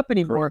straight up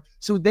anymore. Correct.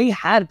 So they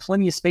had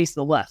plenty of space to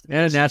the left.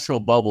 And a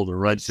natural bubble to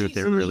run through if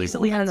they really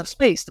easily had enough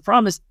space. The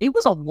problem is it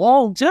was a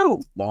long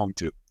two.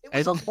 It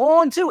was a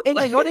long two. And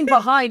like running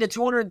behind a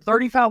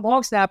 230-pound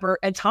long snapper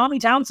and Tommy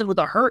Townsend with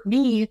a hurt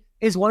knee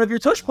is one of your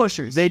tush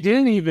pushers. They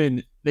didn't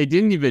even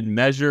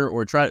measure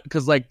or try,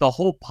 because like the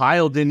whole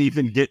pile didn't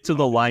even get to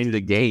the line to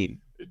gain.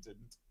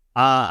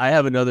 I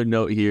have another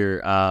note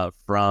here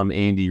from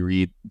Andy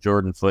Reid.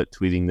 Jordan Foote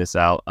tweeting this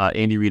out.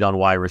 Andy Reid on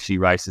why Rashee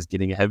Rice is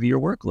getting a heavier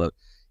workload.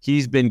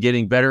 He's been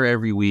getting better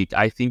every week.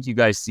 I think you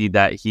guys see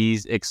that.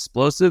 He's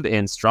explosive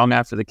and strong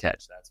after the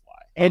catch. That's why.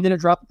 And then a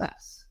drop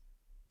pass.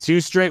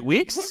 2 straight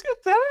weeks? Look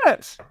at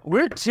that.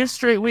 We're 2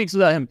 straight weeks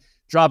without him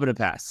dropping a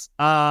pass.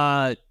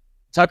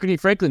 Tucker D.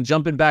 Franklin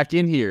jumping back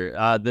in here.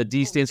 The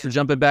D stands for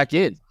jumping back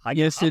in.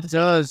 Yes, it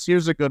does.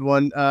 Here's a good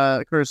one,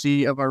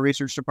 courtesy of our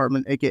research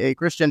department, a.k.a.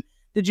 Christian.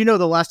 Did you know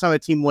the last time a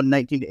team won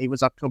 19-8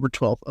 was October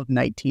 12th of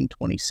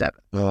 1927?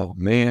 Oh,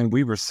 man,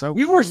 we were so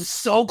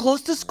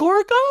close to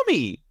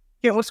scoregami.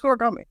 Yeah, what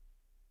scoregami?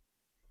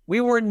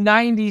 We were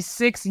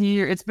 96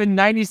 years. It's been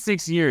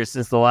 96 years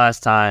since the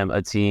last time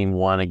a team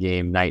won a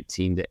game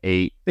 19-8.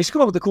 They should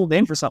come up with a cool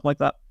name for something like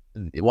that.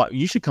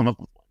 You should come up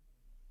with one.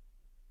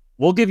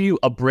 We'll give you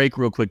a break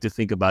real quick to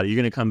think about it.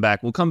 You're going to come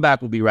back. We'll come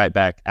back. We'll be right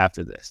back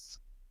after this.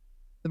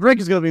 The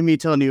break is going to be me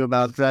telling you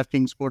about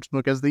DraftKings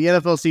Sportsbook as the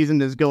NFL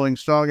season is going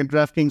strong, and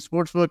DraftKings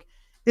Sportsbook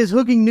is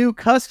hooking new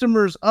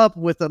customers up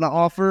with an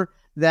offer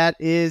that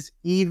is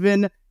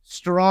even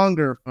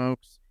stronger,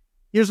 folks.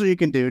 Here's what you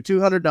can do.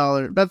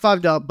 $200, bet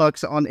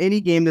 $5 on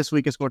any game this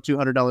week and score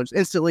 $200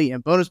 instantly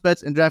in bonus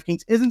bets, and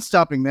DraftKings isn't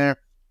stopping there.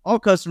 All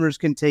customers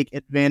can take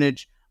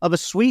advantage of a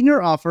sweetener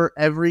offer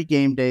every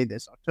game day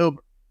this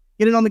October.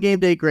 Get in on the game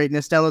day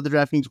greatness. Download the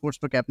DraftKings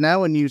Sportsbook app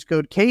now and use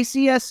code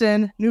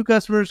KCSN. New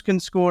customers can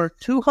score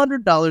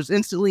 $200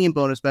 instantly in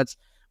bonus bets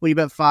when you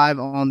bet $5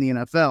 on the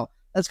NFL.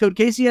 That's code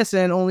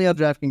KCSN only on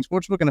DraftKings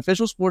Sportsbook, an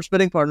official sports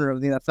betting partner of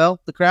the NFL.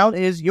 The crown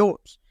is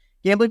yours.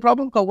 Gambling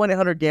problem? Call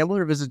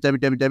 1-800-GAMBLER or visit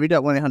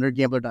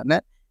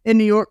www.1800gambler.net. In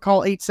New York,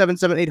 call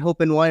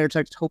 877-8-HOPE-NY or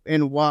text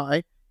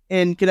HOPE-NY.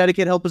 In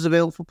Connecticut, help is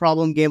available for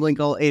problem gambling.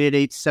 Call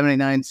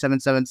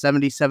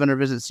 888-789-7777 or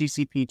visit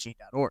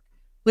ccpg.org.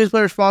 Please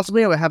play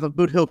responsibly on behalf of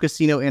Boot Hill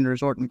Casino and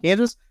Resort in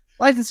Kansas.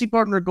 Licensing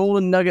partner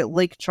Golden Nugget,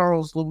 Lake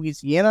Charles,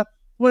 Louisiana.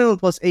 21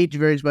 plus age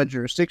varies by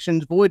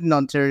jurisdictions. Void in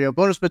Ontario.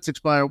 Bonus bets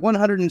expire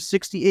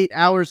 168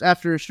 hours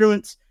after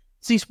issuance.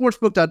 See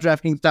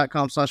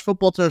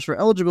sportsbook.draftkings.com/football terms for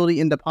eligibility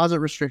and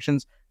deposit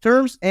restrictions,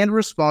 terms, and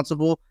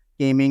responsible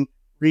gaming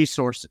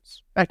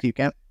resources. Back to you,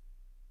 Cam.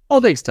 Oh,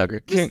 thanks,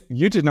 Tucker.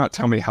 You did not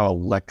tell me how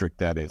electric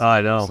that is.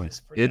 I know.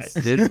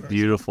 It's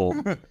beautiful.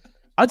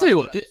 I'll tell you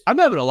what, I'm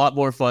having a lot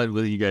more fun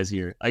with you guys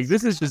here. Like,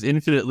 this is just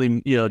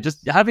infinitely,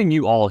 just having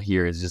you all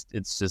here is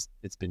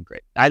it's been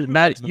great.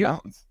 Matt,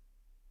 mountains.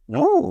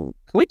 No,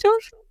 can we do a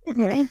show?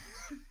 I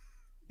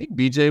think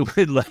BJ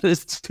would let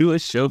us do a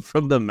show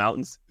from the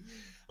mountains.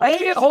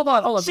 Hold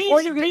on.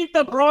 Before you beat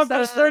the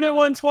Broncos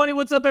 31-20.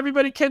 What's up,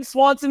 everybody? Ken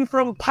Swanson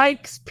from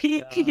Pikes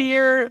Peak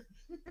here.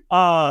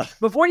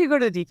 Before you go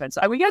to the defense,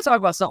 we got to talk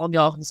about something on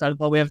the offensive side of the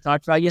ball we haven't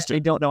talked about yesterday.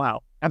 Don't know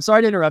how. I'm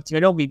sorry to interrupt you.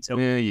 I don't mean to.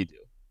 Yeah, you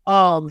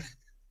do.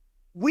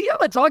 We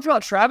haven't talked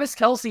about Travis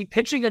Kelce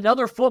pitching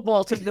another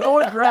football to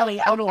Noah Gray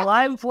on a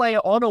live play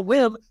on a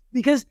whim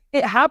because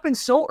it happened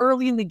so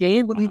early in the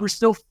game when we were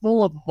still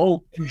full of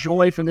hope and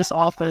joy from this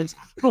offense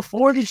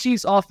before the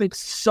Chiefs offense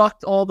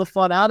sucked all the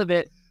fun out of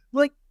it.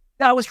 Like,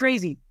 that was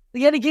crazy.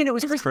 Yet again, it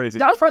was crazy.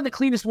 That was probably the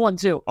cleanest one,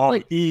 too.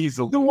 Oh,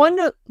 easily. The one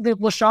that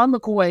LaShawn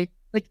McCoy,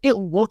 it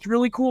looked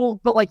really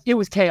cool, but, it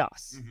was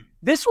chaos. Mm-hmm.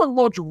 This one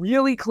looked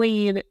really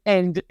clean,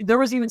 and there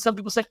was even some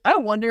people saying, I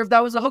wonder if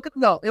that was a hook.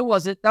 No, it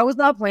wasn't. That was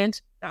not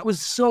planned. That was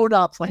so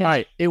not planned. All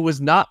right, it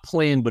was not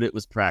planned, but it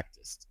was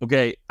practiced.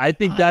 Okay, I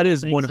think that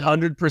is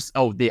 100%.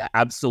 Oh, they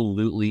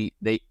absolutely.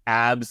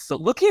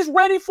 Look, he's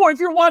ready for it. If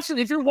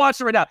you're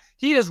watching right now,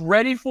 he is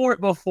ready for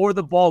it before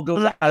the ball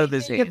goes out of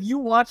his hands. If you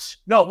watch.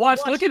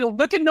 Look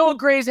at Noah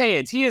Gray's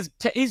hands. He's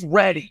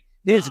ready.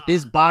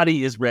 His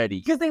body is ready.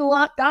 Because they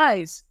locked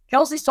eyes.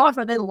 Kelsey's talking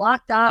about they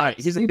locked eyes. All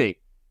right, here's the thing.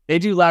 They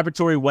do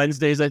Laboratory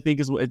Wednesdays, I think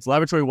it's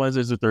Laboratory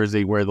Wednesdays or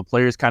Thursday, where the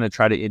players kind of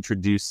try to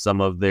introduce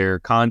some of their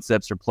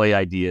concepts or play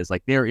ideas.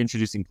 Like they're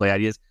introducing play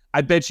ideas.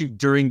 I bet you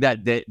during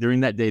that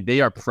day,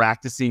 they are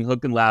practicing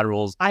hook and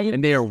laterals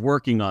and they are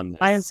working on this.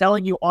 I am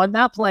telling you, on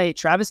that play,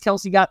 Travis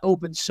Kelce got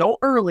open so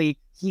early,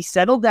 he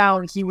settled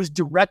down. He was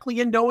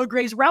directly in Noah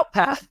Gray's route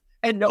path,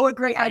 and Noah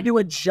Gray had to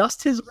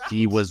adjust his route.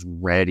 He was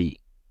ready.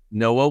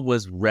 Noah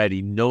was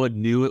ready. Noah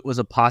knew it was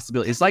a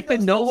possibility. It's like the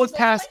no-look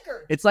pass.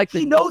 It's like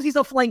he knows he's a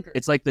flanker.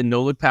 It's like the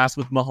no-look pass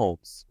with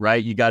Mahomes,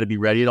 right? You got to be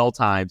ready at all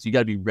times. You got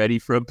to be ready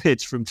for a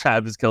pitch from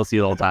Travis Kelce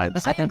at all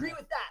times. I agree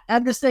with that.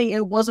 I'm just saying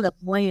it wasn't a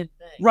planned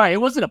thing. Right. It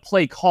wasn't a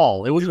play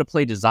call. It wasn't a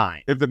play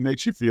design. If it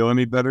makes you feel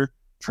any better,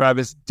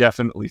 Travis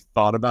definitely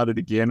thought about it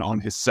again on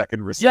his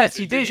second reception. Yes,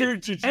 he did.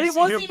 And it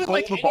wasn't even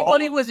like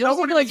anybody was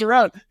like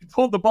around. He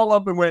pulled the ball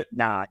up and went,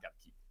 nah, I got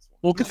to keep this one.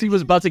 Well, because he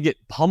was about to get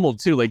pummeled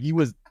too. Like he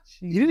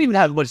didn't even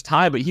have much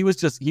time, but he was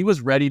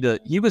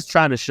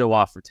trying to show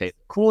off for Taylor.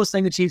 Coolest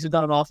thing the Chiefs have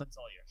done on offense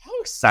all year. How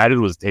excited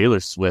was Taylor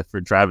Swift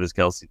for Travis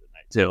Kelce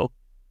tonight too?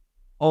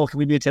 Oh, can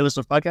we be a Taylor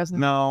Swift podcast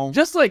now? No.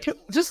 Just like,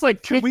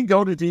 can we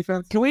go to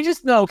defense? Can we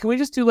just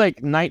do like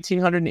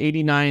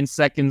 1,989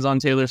 seconds on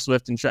Taylor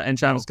Swift and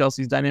Travis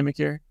Kelce's dynamic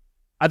here?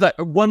 I thought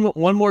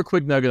one more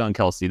quick nugget on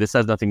Kelce. This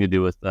has nothing to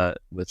do with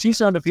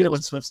Chiefs are undefeated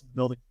when Swift's in the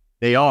building.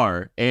 They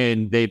are,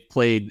 and they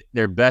played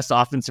their best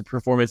offensive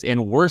performance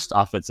and worst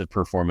offensive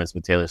performance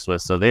with Taylor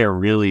Swift, so they are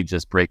really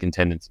just breaking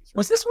tendencies.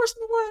 Was this worse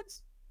than the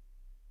Lions?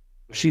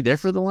 Was she there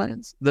for the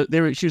Lions?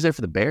 She was there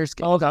for the Bears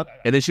game. Oh, okay.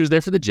 And then she was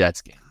there for the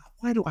Jets game.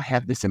 Why do I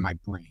have this in my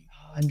brain?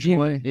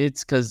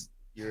 It's because...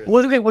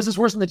 Was this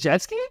worse than the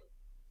Jets game?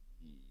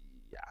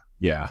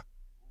 Yeah.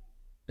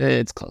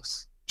 It's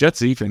close. Jets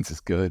defense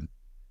is good.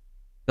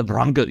 The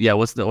Broncos... Yeah,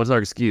 what's our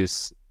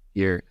excuse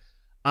here?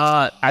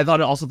 I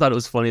thought it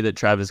was funny that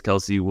Travis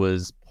Kelce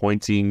was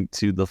pointing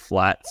to the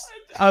flats.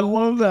 I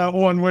love that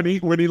one when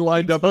he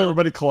lined up,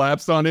 everybody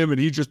collapsed on him, and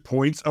he just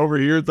points over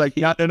here. It's like,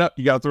 yeah, no,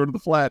 you got to throw to the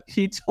flat.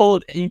 He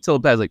told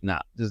Paz like, nah,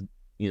 just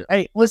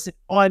Hey, listen,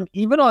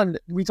 we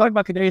talked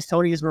about Kadarius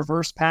Toney's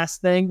reverse pass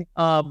thing.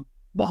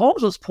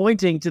 Mahomes was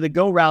pointing to the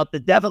go route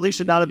that definitely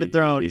should not have been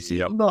thrown.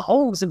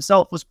 Mahomes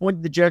himself was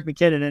pointing to Jerick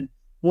McKinnon, and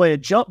boy, a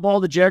jump ball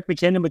to Jerick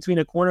McKinnon between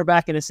a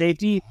cornerback and a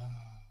safety.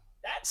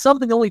 That's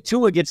something only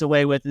Tua gets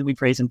away with, and we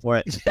praise him for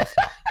it.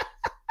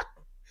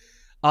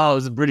 Oh, it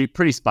was a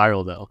pretty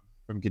spiral though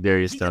from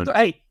Kadarius Toney.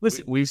 Hey,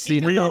 listen, we've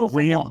seen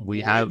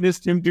we have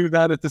missed him do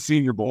that at the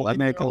Senior Bowl. That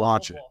man can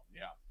launch it.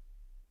 Yeah.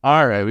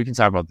 All right, we can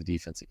talk about the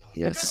defense.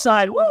 Yes.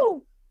 Side,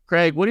 woo.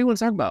 Craig, what do you want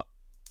to talk about?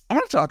 I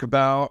want to talk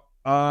about.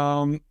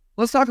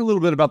 Let's talk a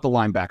little bit about the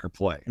linebacker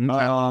play.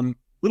 A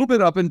little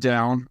bit up and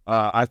down.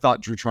 I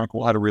thought Drew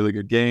Tranquill had a really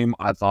good game.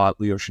 I thought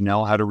Leo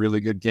Chanel had a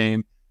really good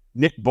game.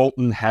 Nick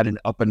Bolton had an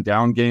up and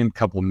down game, a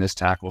couple of missed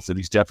tackles that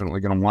he's definitely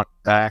going to want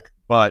back.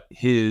 But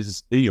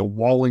his,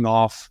 walling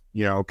off,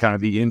 kind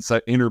of the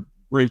inner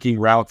breaking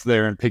routes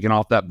there and picking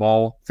off that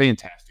ball,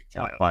 fantastic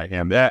job by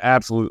him.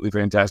 Absolutely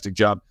fantastic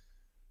job.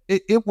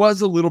 It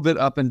was a little bit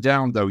up and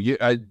down, though.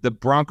 The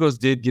Broncos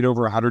did get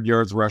over 100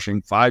 yards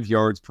rushing, 5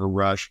 yards per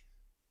rush.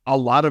 A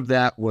lot of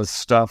that was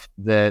stuff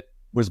that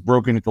was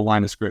broken at the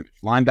line of scrimmage.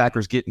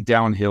 Linebackers getting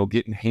downhill,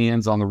 getting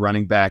hands on the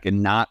running back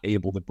and not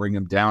able to bring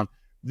him down.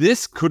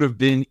 This could have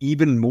been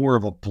even more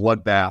of a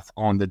bloodbath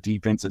on the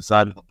defensive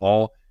side of the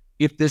ball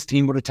if this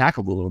team would have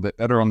tackled a little bit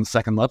better on the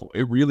second level.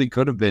 It really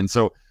could have been.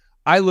 So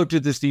I looked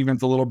at this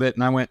defense a little bit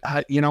and I went,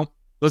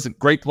 listen,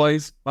 great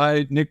plays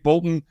by Nick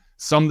Bolton,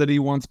 some that he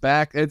wants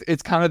back.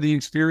 It's kind of the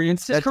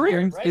experience. It's his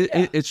career, right?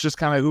 It's just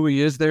kind of who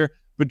he is there.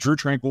 But Drew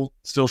Tranquill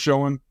still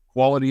showing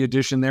quality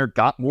addition there,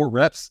 got more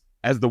reps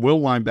as the Will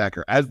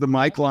linebacker, as the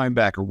Mike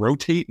linebacker,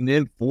 rotating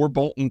in for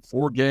Bolton,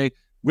 for Gay.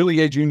 Willie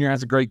Gay Jr.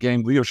 has a great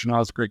game. Leo Chanel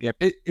has a great game.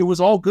 It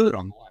was all good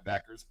on the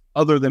linebackers,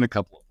 other than a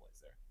couple of plays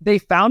there. They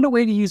found a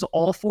way to use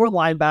all 4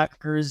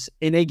 linebackers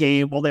in a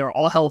game while they were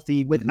all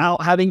healthy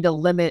without having to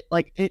limit,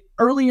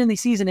 earlier in the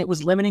season, it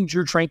was limiting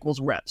Drew Tranquill's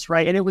reps,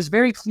 right? And it was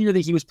very clear that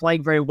he was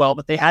playing very well,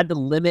 but they had to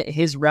limit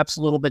his reps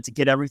a little bit to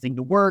get everything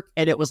to work.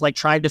 And it was like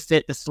trying to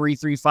fit the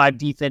 3-3-5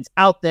 defense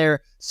out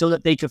there so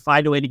that they could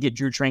find a way to get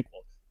Drew Tranquill.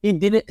 It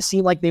didn't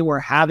seem like they were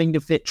having to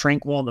fit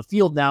Tranquill on the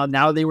field now.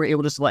 Now they were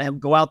able to just let him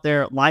go out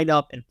there, line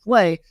up, and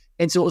play.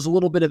 And so it was a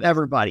little bit of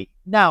everybody.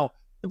 Now,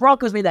 the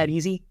Broncos made that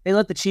easy. They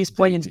let the Chiefs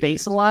play in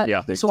space a lot.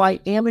 Yeah, so I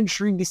am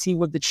intrigued to see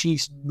what the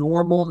Chiefs'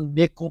 normal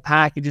nickel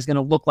package is going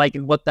to look like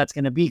and what that's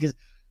going to be. Because,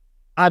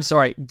 I'm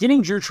sorry,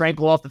 getting Drew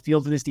Tranquill off the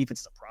field for this defense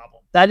is a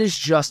problem. That is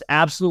just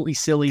absolutely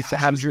silly to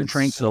have Drew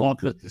Tranquill off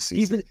the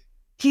field.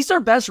 He's their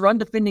best run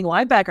defending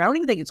linebacker. I don't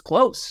even think it's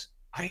close.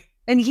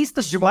 And he's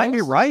the You might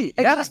be right.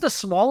 And Yeah. he's the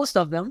smallest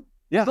of them.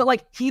 Yeah. But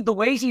like the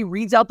way he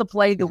reads out the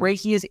play, the way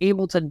he is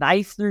able to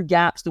knife through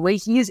gaps, the way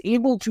he is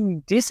able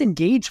to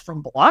disengage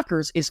from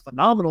blockers is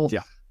phenomenal.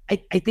 Yeah.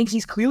 I think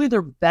he's clearly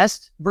their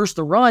best versus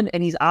the run,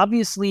 and he's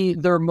obviously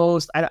their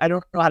most, I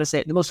don't know how to say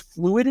it, the most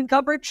fluid in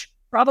coverage,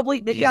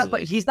 probably. Yeah,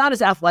 but he's not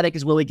as athletic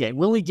as Willie Gay.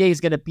 Willie Gay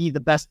is going to be the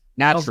best.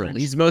 Natural. coverage.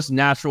 He's the most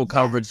natural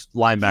coverage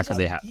linebacker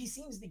they have. He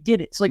seems to get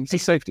it. It's like,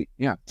 He's safety.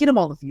 Yeah. get him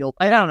on the field.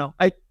 I don't know.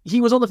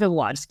 He was on the field a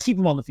lot. Just keep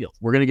him on the field.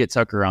 We're going to get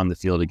Tucker on the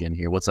field again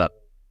here. What's up?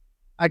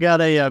 I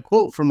got a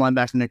quote from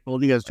linebacker Nick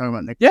Bolton. You guys are talking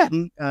about Nick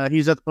Bolton.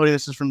 He's at the podium.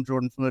 This is from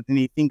Jordan Foote, and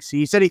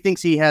he said he thinks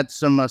he had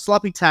some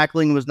sloppy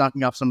tackling and was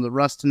knocking off some of the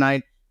rust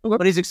tonight.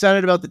 But he's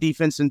excited about the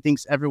defense and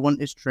thinks everyone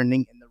is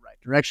trending in the right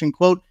direction.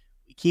 Quote,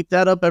 we keep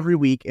that up every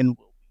week and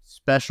we'll be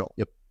special.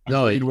 Yep.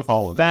 With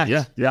all of that.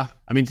 that. Yeah.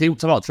 I mean,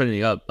 talk about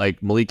trending up.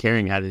 Like, Malik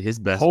Herring had his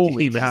best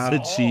game as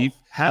a Chief.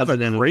 Have a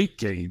great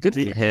game. Good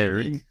for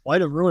Herring. Why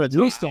to ruin a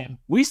touchdown?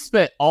 We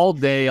spent all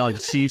day on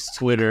Chiefs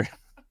Twitter.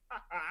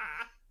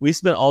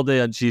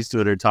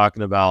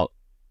 Talking about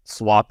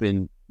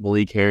swapping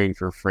Malik Herring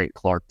for Frank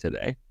Clark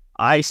today.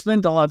 I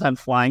spent a lot of time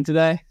flying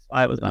today.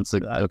 That's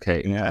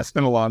okay. Yeah, I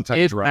spent a lot of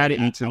time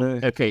driving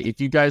today. Okay,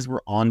 if you guys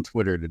were on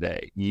Twitter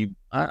today,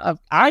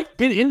 I've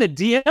been in the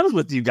DMs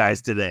with you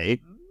guys today.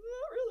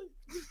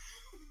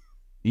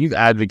 You've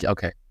advocated.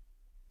 Okay,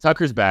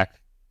 Tucker's back.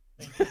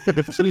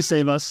 Please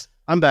save us.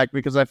 I'm back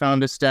because I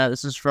found a stat.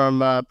 This is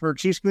from per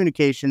Chiefs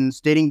Communications,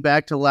 dating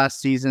back to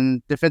last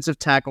season. Defensive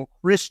tackle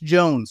Chris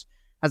Jones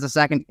has a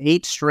sack in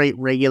 8 straight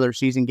regular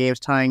season games,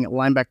 tying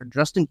linebacker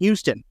Justin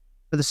Houston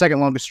for the second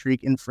longest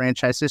streak in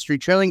franchise history,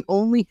 trailing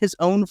only his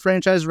own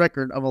franchise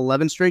record of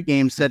 11 straight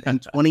games set in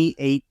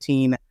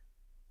 2018.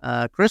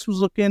 Chris was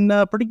looking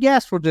pretty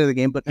gassed for the end of the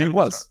game, but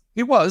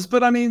He was,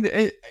 but I mean,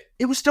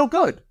 it was still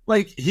good.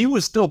 Like, he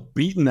was still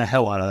beating the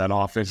hell out of that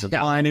offensive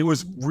line. It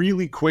was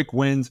really quick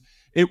wins.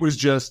 It was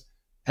just,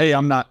 hey,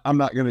 I'm not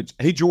gonna.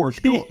 Hey,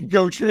 George,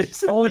 go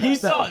chase. Oh, he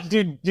saw,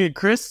 dude.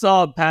 Chris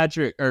saw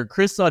Travis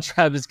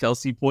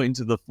Kelce pointing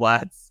to the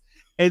flats,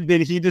 and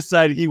then he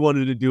decided he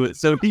wanted to do it.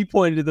 So he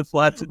pointed to the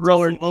flats and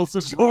told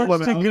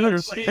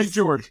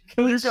George,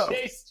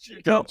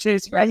 go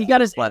chase. Right? He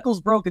got his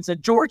ankles broken.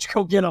 Said, George,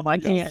 go get him. I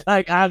can't.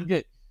 I'm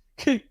good.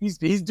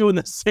 He's doing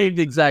the same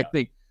exact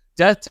thing.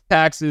 Death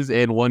taxes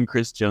and 1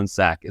 Chris Jones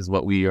sack is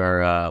what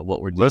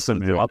we're Listen,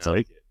 man, I'll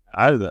take it.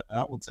 I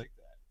will take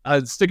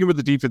that. Sticking with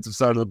the defensive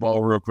side of the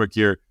ball real quick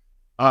here.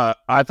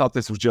 I thought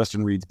this was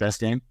Justin Reed's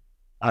best game.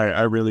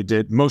 I really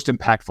did. Most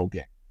impactful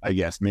game, I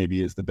guess,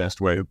 maybe is the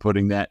best way of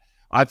putting that.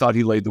 I thought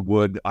he laid the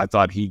wood. I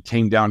thought he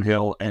came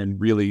downhill and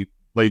really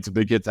laid some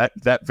big hits.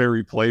 That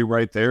very play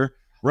right there,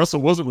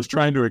 Russell Wilson was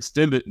trying to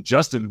extend it.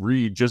 Justin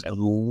Reed just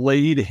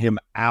laid him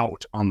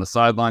out on the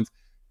sidelines,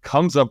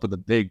 comes up with a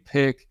big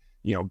pick,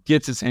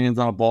 gets his hands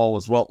on a ball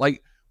as well.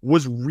 Like,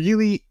 was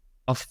really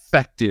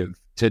effective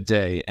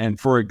today. And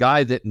for a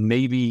guy that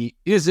maybe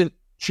isn't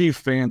Chief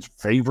fans'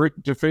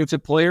 favorite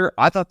defensive player,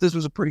 I thought this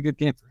was a pretty good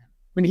game for him.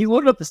 When he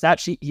loaded up the stat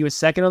sheet, he was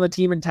second on the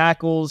team in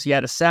tackles. He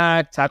had a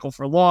sack, tackle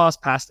for loss,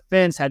 pass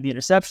defense, had the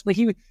interception. Like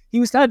he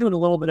was kind of doing a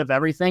little bit of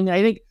everything.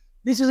 I think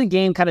this is a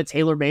game kind of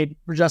tailor-made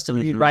for Justin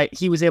Reed, right?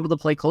 He was able to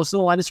play close to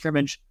the line of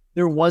scrimmage.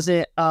 There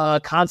wasn't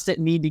a constant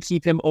need to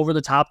keep him over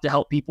the top to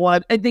help people. I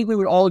think we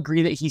would all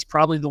agree that he's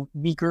probably the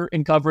weaker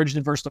in coverage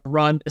than versus the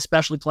run,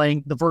 especially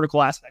playing the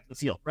vertical aspect of the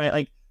field, right?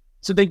 Like,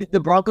 so the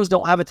Broncos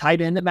don't have a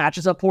tight end that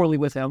matches up poorly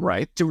with him,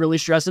 right, to really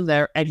stress him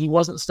there, and he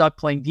wasn't stuck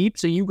playing deep.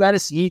 So you got to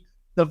see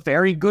the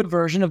very good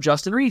version of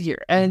Justin Reed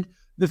here. And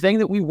the thing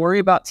that we worry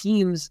about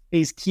teams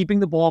is keeping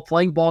the ball,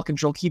 playing ball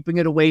control, keeping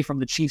it away from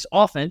the Chiefs'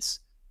 offense.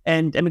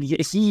 And I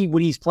mean,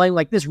 when he's playing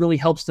like this, really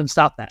helps them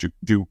stop that.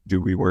 Do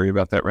we worry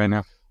about that right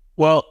now?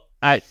 Well,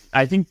 I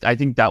think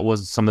that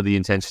was some of the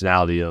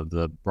intentionality of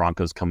the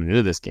Broncos coming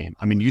into this game.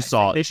 I mean, you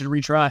saw they should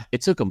retry.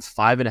 It took them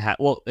 5.5.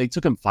 Well, it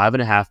took them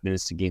 5.5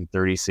 minutes to gain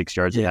 36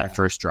 yards in that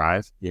first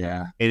drive.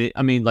 Yeah, and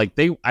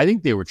I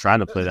think they were trying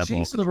to play that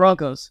ball. For the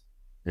Broncos.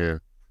 Yeah.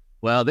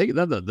 Well,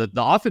 the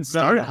offense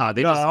started hot.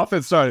 The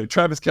offense started.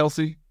 Travis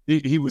Kelce,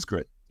 he was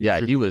great.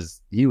 Yeah, he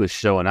was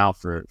showing out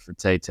for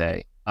Tay.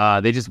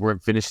 They just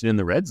weren't finishing in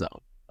the red zone.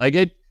 Like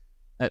it,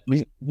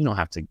 we don't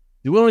have to.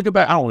 Do we want to go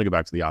back? I don't want to go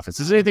back to the offense.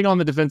 Is there anything on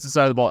the defensive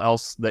side of the ball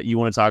else that you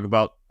want to talk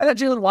about? I thought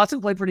Jalen Watson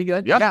played pretty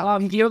good. Yeah.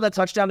 He gave that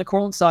touchdown to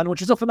Cortland Sutton,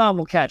 which is a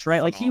phenomenal catch,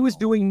 right? Like, he was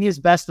doing his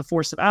best to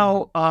force him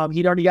out.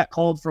 He'd already got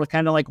called for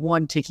kind of like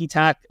one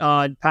ticky-tack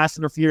pass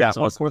interference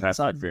on Cortland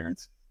Sutton.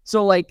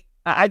 So, like,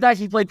 I thought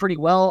he played pretty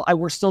well.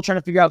 We're still trying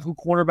to figure out who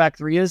cornerback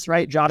 3 is,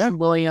 right? Josh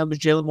Williams,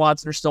 Jalen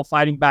Watson are still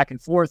fighting back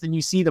and forth, and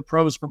you see the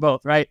pros for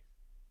both, right?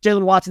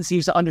 Jalen Watson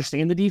seems to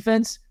understand the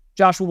defense.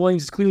 Joshua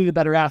Williams is clearly the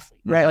better athlete,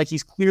 right? Like,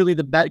 he's clearly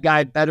the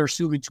guy better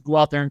suited to go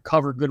out there and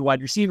cover good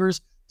wide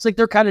receivers. It's like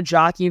they're kind of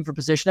jockeying for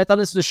position. I thought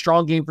this was a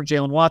strong game for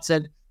Jalen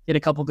Watson. He had a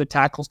couple good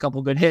tackles, couple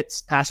good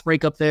hits, pass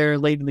break up there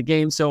late in the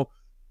game. So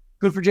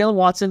good for Jalen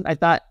Watson. I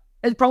thought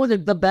it's probably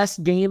the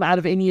best game out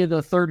of any of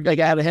the third, like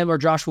out of him or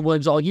Joshua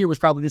Williams all year was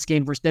probably this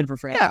game versus Denver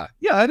for him.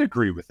 Yeah, I'd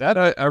agree with that.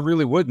 I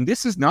really would. And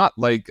this is not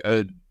like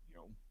a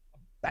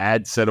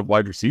bad set of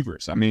wide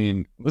receivers. I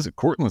mean, listen,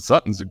 Cortland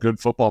Sutton's a good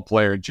football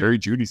player. Jerry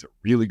Jeudy's a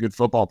really good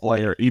football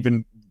player,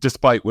 even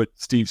despite what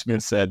Steve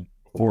Smith said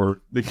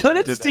before.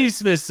 What did Steve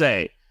Smith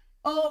say?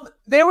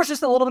 There was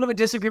just a little bit of a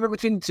disagreement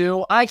between the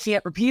two. I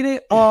can't repeat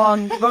it.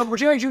 But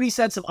Jerry Jeudy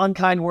said some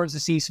unkind words to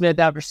Steve Smith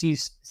after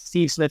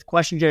Steve Smith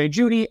questioned Jerry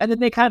Jeudy, and then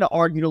they kind of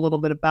argued a little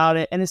bit about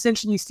it. And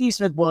essentially, Steve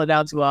Smith boiled it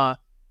down to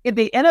if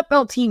the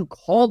NFL team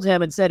called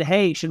him and said,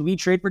 "Hey, should we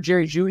trade for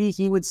Jerry Jeudy?"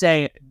 He would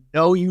say,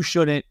 "No, you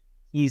shouldn't.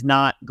 He's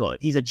not good.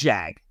 He's a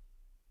Jag."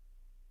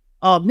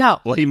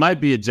 Now, well, he might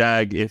be a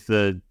Jag if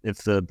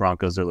the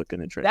Broncos are looking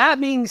to trade. That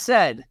being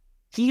said,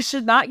 he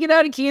should not get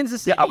out of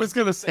Kansas City. Yeah, I was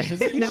going to say, is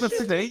he going to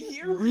stay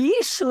here? We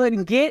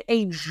should get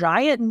a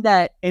giant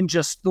net and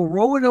just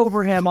throw it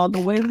over him on the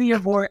way to the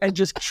airport and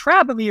just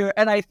trap him here.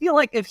 And I feel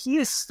like if he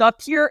is stuck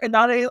here and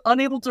not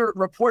unable to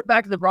report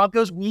back to the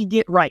Broncos, we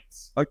get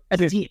rights as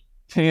a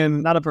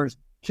team, not a person.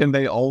 Can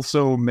they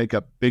also make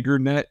a bigger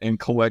net and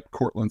collect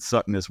Cortland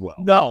Sutton as well?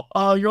 No,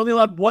 you're only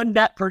allowed one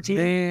net per team.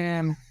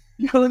 Damn.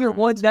 You're only allowed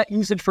one net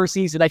usage per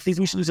season. I think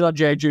we should use it on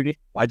Jerry Jeudy.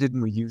 Why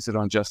didn't we use it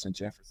on Justin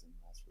Jefferson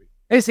last week?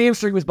 His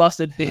hamstring was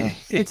busted.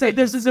 It's like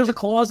there's a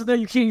clause in there.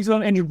 You can't use it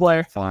on an injured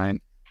player.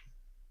 Fine.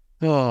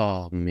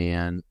 Oh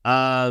man.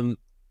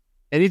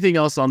 Anything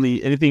else on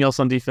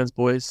defense,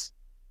 boys?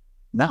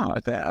 No,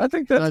 I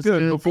think that's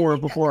good before a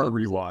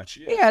rewatch.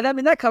 Yeah, I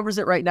mean, that covers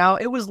it right now.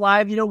 It was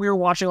live. We were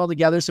watching all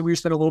together, so we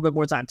spent a little bit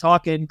more time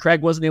talking.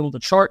 Craig wasn't able to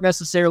chart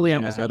necessarily. I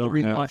wasn't able to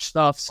read much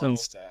stuff. So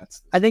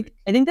I think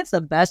that's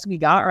the best we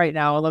got right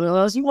now.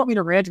 Unless you want me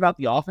to rant about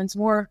the offense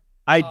more.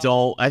 I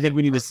don't. I think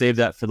we need to save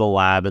that for the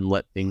lab and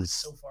let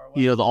things,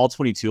 the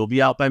all-22 will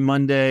be out by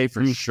Monday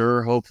for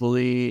sure,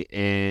 hopefully.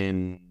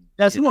 And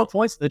that's more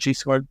points the Chiefs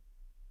scored.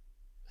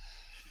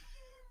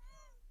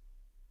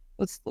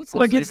 Let's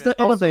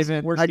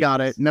I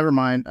got it. Never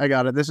mind. I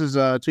got it. This is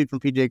a tweet from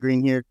PJ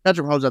Green here.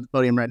 Patrick Mahomes at the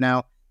podium right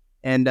now.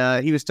 And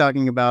he was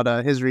talking about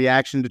his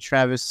reaction to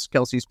Travis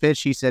Kelce's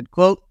pitch. He said,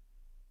 quote,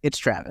 "It's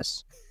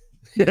Travis."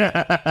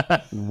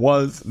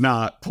 Was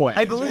not planned.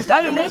 I believe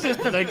that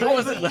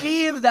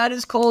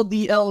is called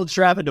the El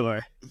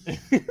Travador.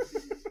 The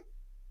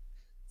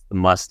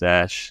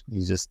mustache.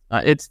 He's just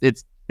it's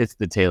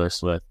the Taylor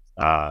Swift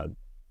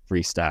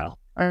freestyle.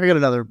 I got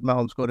another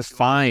Mahomes quote. It's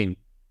fine.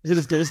 Is it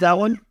as good as that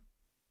one?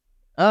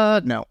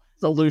 No.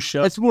 It's a loose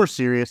show. It's more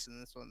serious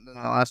than this one, than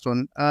the last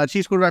one.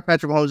 Chiefs quarterback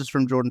Patrick Mahomes is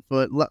from Jordan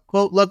Foote.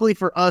 Quote, "Luckily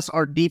for us,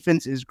 our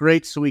defense is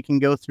great, so we can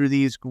go through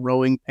these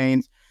growing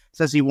pains."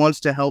 Says he wants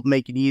to help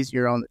make it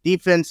easier on the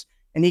defense,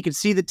 and he can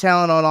see the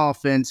talent on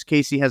offense.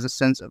 Casey has a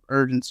sense of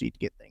urgency to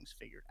get things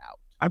figured out.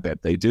 I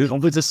bet they do.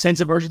 There's a sense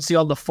of urgency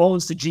on the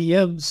phones to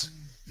GMs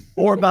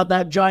or about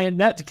that giant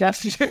net to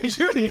catch Jerry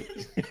Jeudy.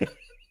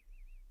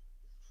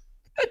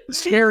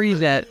 Scary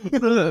net.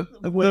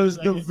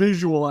 The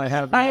visual I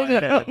have. I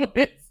know.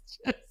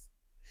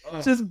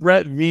 It's just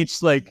Brett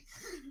Veach like,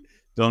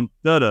 don't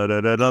da da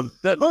da da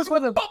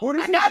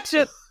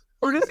da.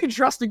 Or just can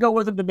trust to go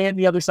with him to man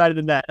the other side of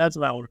the net. That's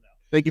what I want to know.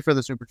 Thank you for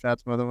the super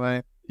chats, by the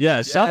way.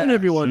 Yeah, shout out to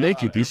everyone.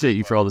 Thank you. Appreciate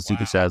you for all the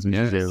super chats. We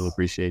really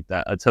appreciate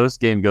that. A toast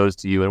game goes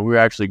to you, and we're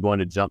actually going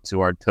to jump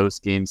to our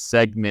toast game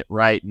segment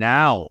right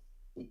now.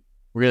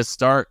 We're going to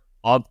start,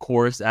 of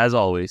course, as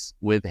always,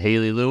 with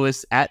Haley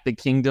Lewis at the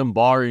Kingdom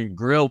Bar and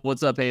Grill.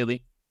 What's up,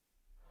 Haley?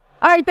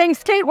 All right,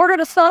 thanks, Kate. We're going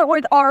to start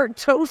with our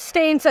toast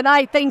stain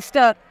tonight, thanks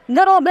to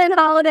Nettleman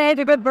Holiday,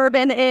 the good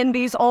bourbon in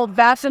these old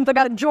fashions. I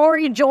got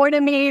Jory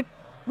joining me.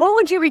 What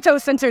would you be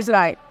toasting to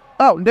tonight?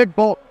 Oh, Nick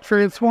Bolt,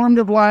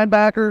 transformative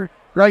linebacker,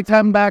 great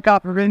time back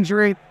off of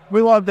injury.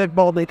 We love Nick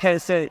Bolt in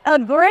Kansas City. A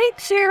great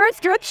cheers,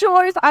 good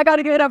choice. I got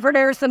to give it up for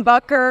Harrison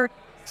Butker.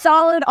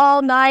 Solid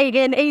all night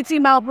and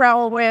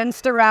 18-mile-per-hour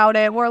winds throughout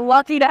it. We're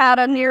lucky to have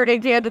him here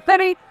in Kansas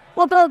City.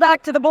 We'll go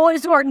back to the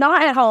boys who are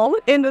not at home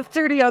in the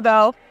studio,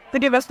 though, to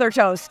give us their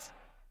toast.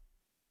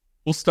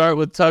 We'll start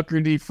with Tucker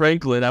D.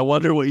 Franklin. I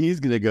wonder what he's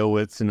going to go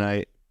with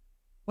tonight.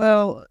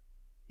 Well,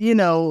 you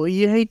know,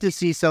 you hate to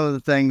see some of the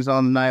things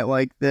on a night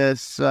like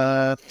this.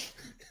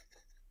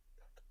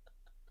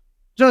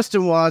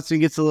 Justin Watson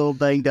gets a little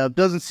banged up.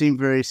 Doesn't seem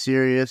very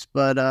serious,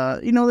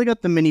 but, you know, they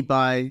got the mini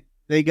bye.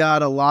 They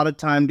got a lot of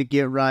time to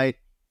get right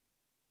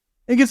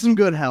and get some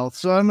good health.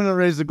 So I'm going to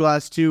raise the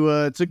glass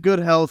to good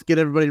health, get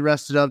everybody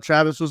rested up.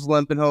 Travis was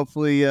limping.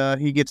 Hopefully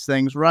he gets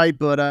things right,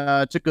 but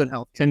to good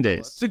health. 10 days.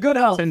 It's a good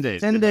health. 10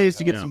 days. 10 days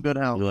to get some good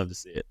health. We love to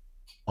see it.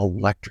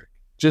 Electric.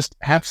 Just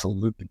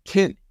absolutely.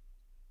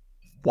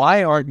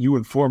 Why aren't you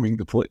informing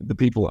the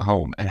people at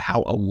home and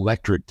how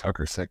electric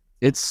Tucker Sick?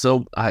 It's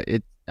so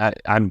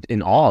I'm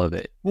in awe of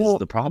it. Well,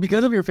 the problem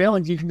because of your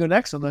failings, you can go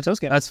next on the toast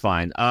game. That's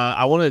fine.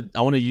 I want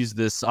to use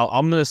this.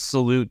 I'm going to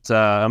salute.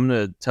 I'm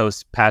going to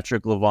toast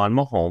Patrick Lavon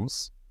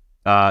Mahomes,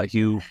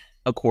 who,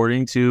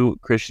 according to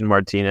Christian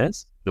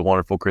Martinez, the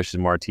wonderful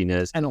Christian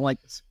Martinez, I don't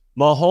like this.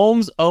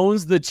 Mahomes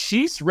owns the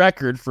Chiefs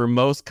record for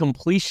most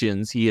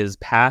completions. He has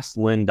passed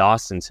Lynn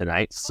Dawson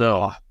tonight.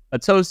 So A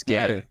toast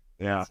game.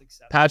 Yeah.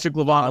 Patrick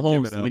Lavon I'll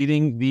Holmes give it up.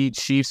 leading the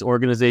Chiefs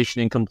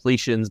organization in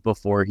completions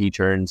before he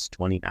turns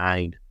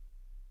 29.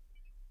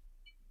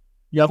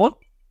 You have one?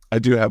 I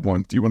do have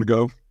one. Do you want to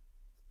go? Do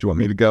you want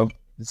me to go?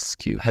 This is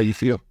cute. How you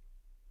feel?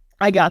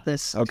 I got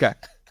this. Okay.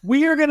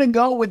 We are going to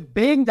go with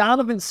big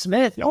Donovan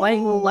Smith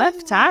playing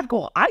left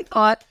tackle. I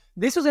thought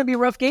this was going to be a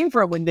rough game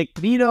for him with Nick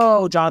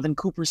Vito, Jonathan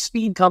Cooper's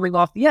speed coming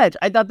off the edge.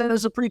 I thought that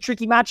was a pretty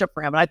tricky matchup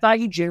for him, and I thought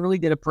he generally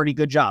did a pretty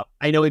good job.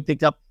 I know he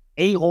picked up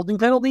a holding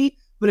penalty,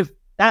 but if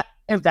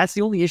that's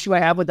the only issue I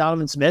have with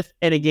Donovan Smith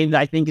in a game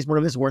that I think is one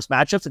of his worst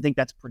matchups, I think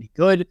that's pretty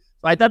good.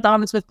 So I thought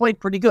Donovan Smith played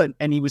pretty good,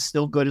 and he was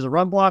still good as a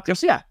run blocker.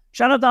 So yeah,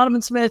 shout out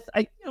Donovan Smith.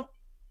 I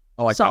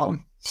like that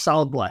one.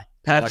 Solid play.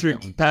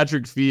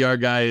 Patrick Fee, our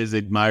guy, is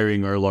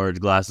admiring our large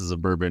glasses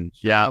of bourbon.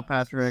 Yeah,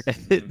 Patrick.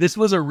 This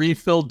was a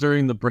refill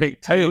during the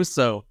break too.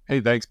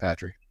 Hey, thanks,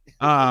 Patrick.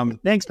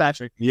 Thanks,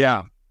 Patrick.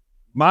 Yeah.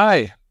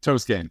 My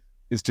toast game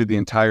is to the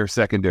entire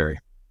secondary.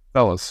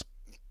 Fellas,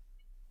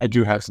 I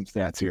do have some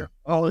stats here.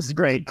 Oh, this is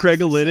great.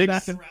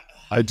 Craig-Analytics.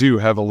 I do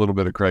have a little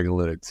bit of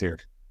Craig-Analytics here.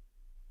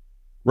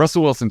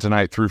 Russell Wilson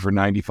tonight threw for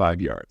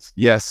 95 yards.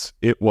 Yes,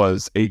 it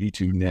was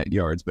 82 net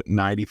yards, but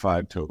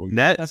 95 total.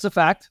 Net? That's a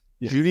fact.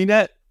 Yeah.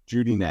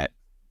 Judy net.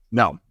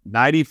 No,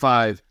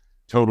 95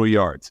 total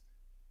yards.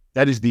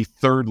 That is the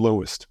third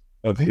lowest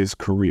of his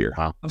career.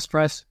 Wow. I'm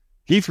surprised.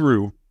 He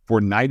threw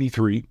for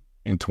 93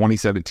 in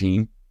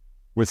 2017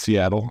 with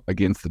Seattle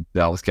against the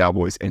Dallas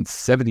Cowboys and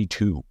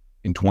 72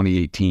 in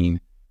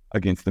 2018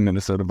 against the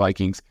Minnesota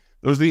Vikings.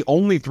 Those are the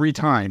only 3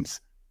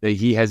 times that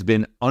he has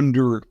been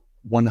under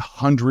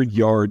 100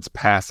 yards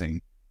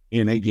passing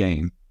in a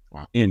game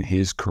in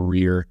his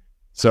career.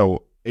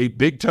 So a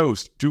big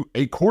toast to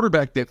a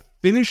quarterback that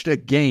finished a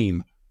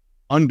game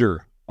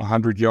under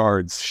 100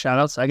 yards. Shout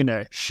out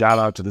secondary. Shout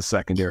out to the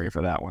secondary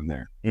for that one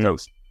there.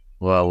 Toast.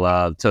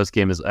 Well, Toast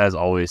Game is, as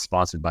always,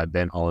 sponsored by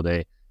Ben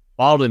Holiday.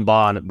 Bottled in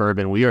Bond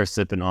Bourbon. We are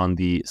sipping on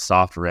the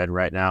soft red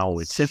right now,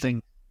 which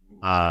is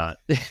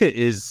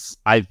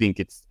I think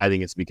it's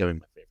becoming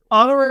my favorite.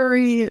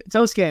 Honorary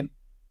Toast Game.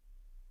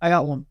 I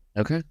got one.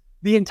 Okay.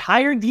 The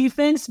entire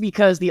defense,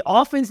 because the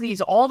offense needs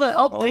all the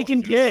help they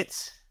can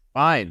get.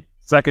 Fine.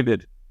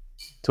 Seconded.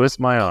 Twist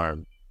my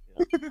arm.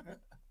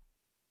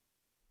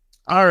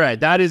 All right,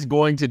 that is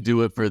going to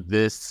do it for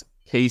this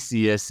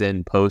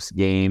KCSN post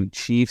game.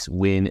 Chiefs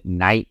win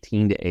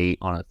 19-8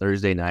 on a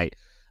Thursday night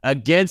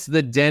against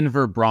the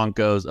Denver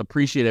Broncos.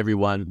 Appreciate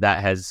everyone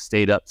that has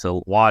stayed up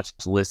to watch,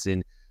 to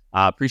listen.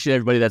 Appreciate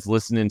everybody that's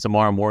listening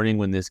tomorrow morning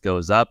when this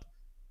goes up.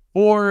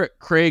 For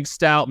Craig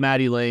Stout,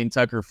 Maddie Lane,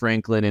 Tucker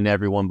Franklin, and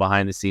everyone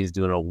behind the scenes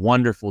doing a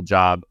wonderful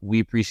job. We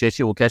appreciate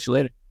you. We'll catch you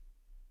later.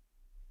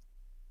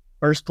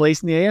 First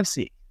place in the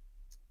AFC.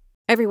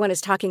 Everyone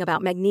is talking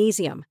about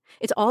magnesium.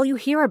 It's all you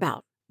hear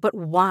about. But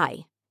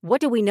why?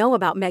 What do we know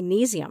about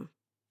magnesium?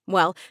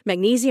 Well,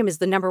 magnesium is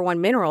the #1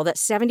 mineral that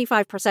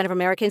 75% of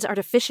Americans are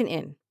deficient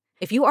in.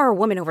 If you are a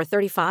woman over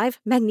 35,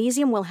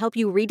 magnesium will help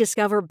you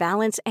rediscover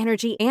balance,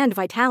 energy, and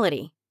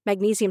vitality.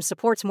 Magnesium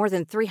supports more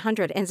than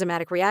 300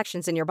 enzymatic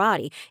reactions in your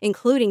body,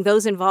 including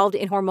those involved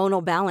in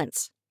hormonal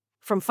balance.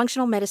 From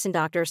functional medicine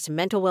doctors to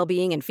mental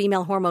well-being and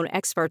female hormone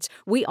experts,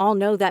 we all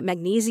know that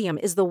magnesium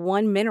is the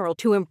one mineral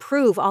to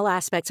improve all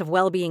aspects of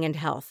well-being and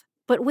health.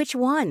 But which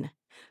one?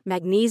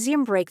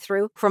 Magnesium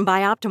Breakthrough from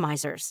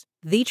Bioptimizers,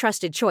 the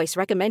trusted choice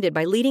recommended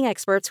by leading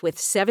experts with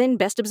 7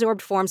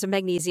 best-absorbed forms of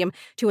magnesium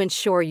to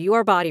ensure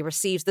your body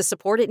receives the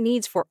support it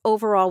needs for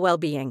overall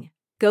well-being.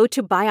 Go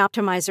to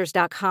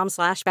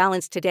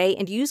bioptimizers.com/balance today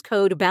and use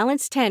code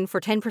BALANCE10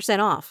 for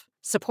 10% off.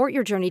 Support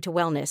your journey to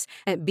wellness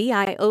at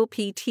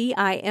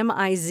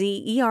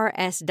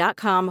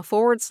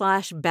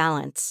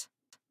bioptimizers.com/balance.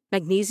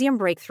 Magnesium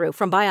Breakthrough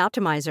from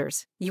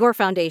Bioptimizers, your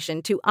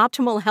foundation to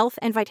optimal health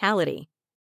and vitality.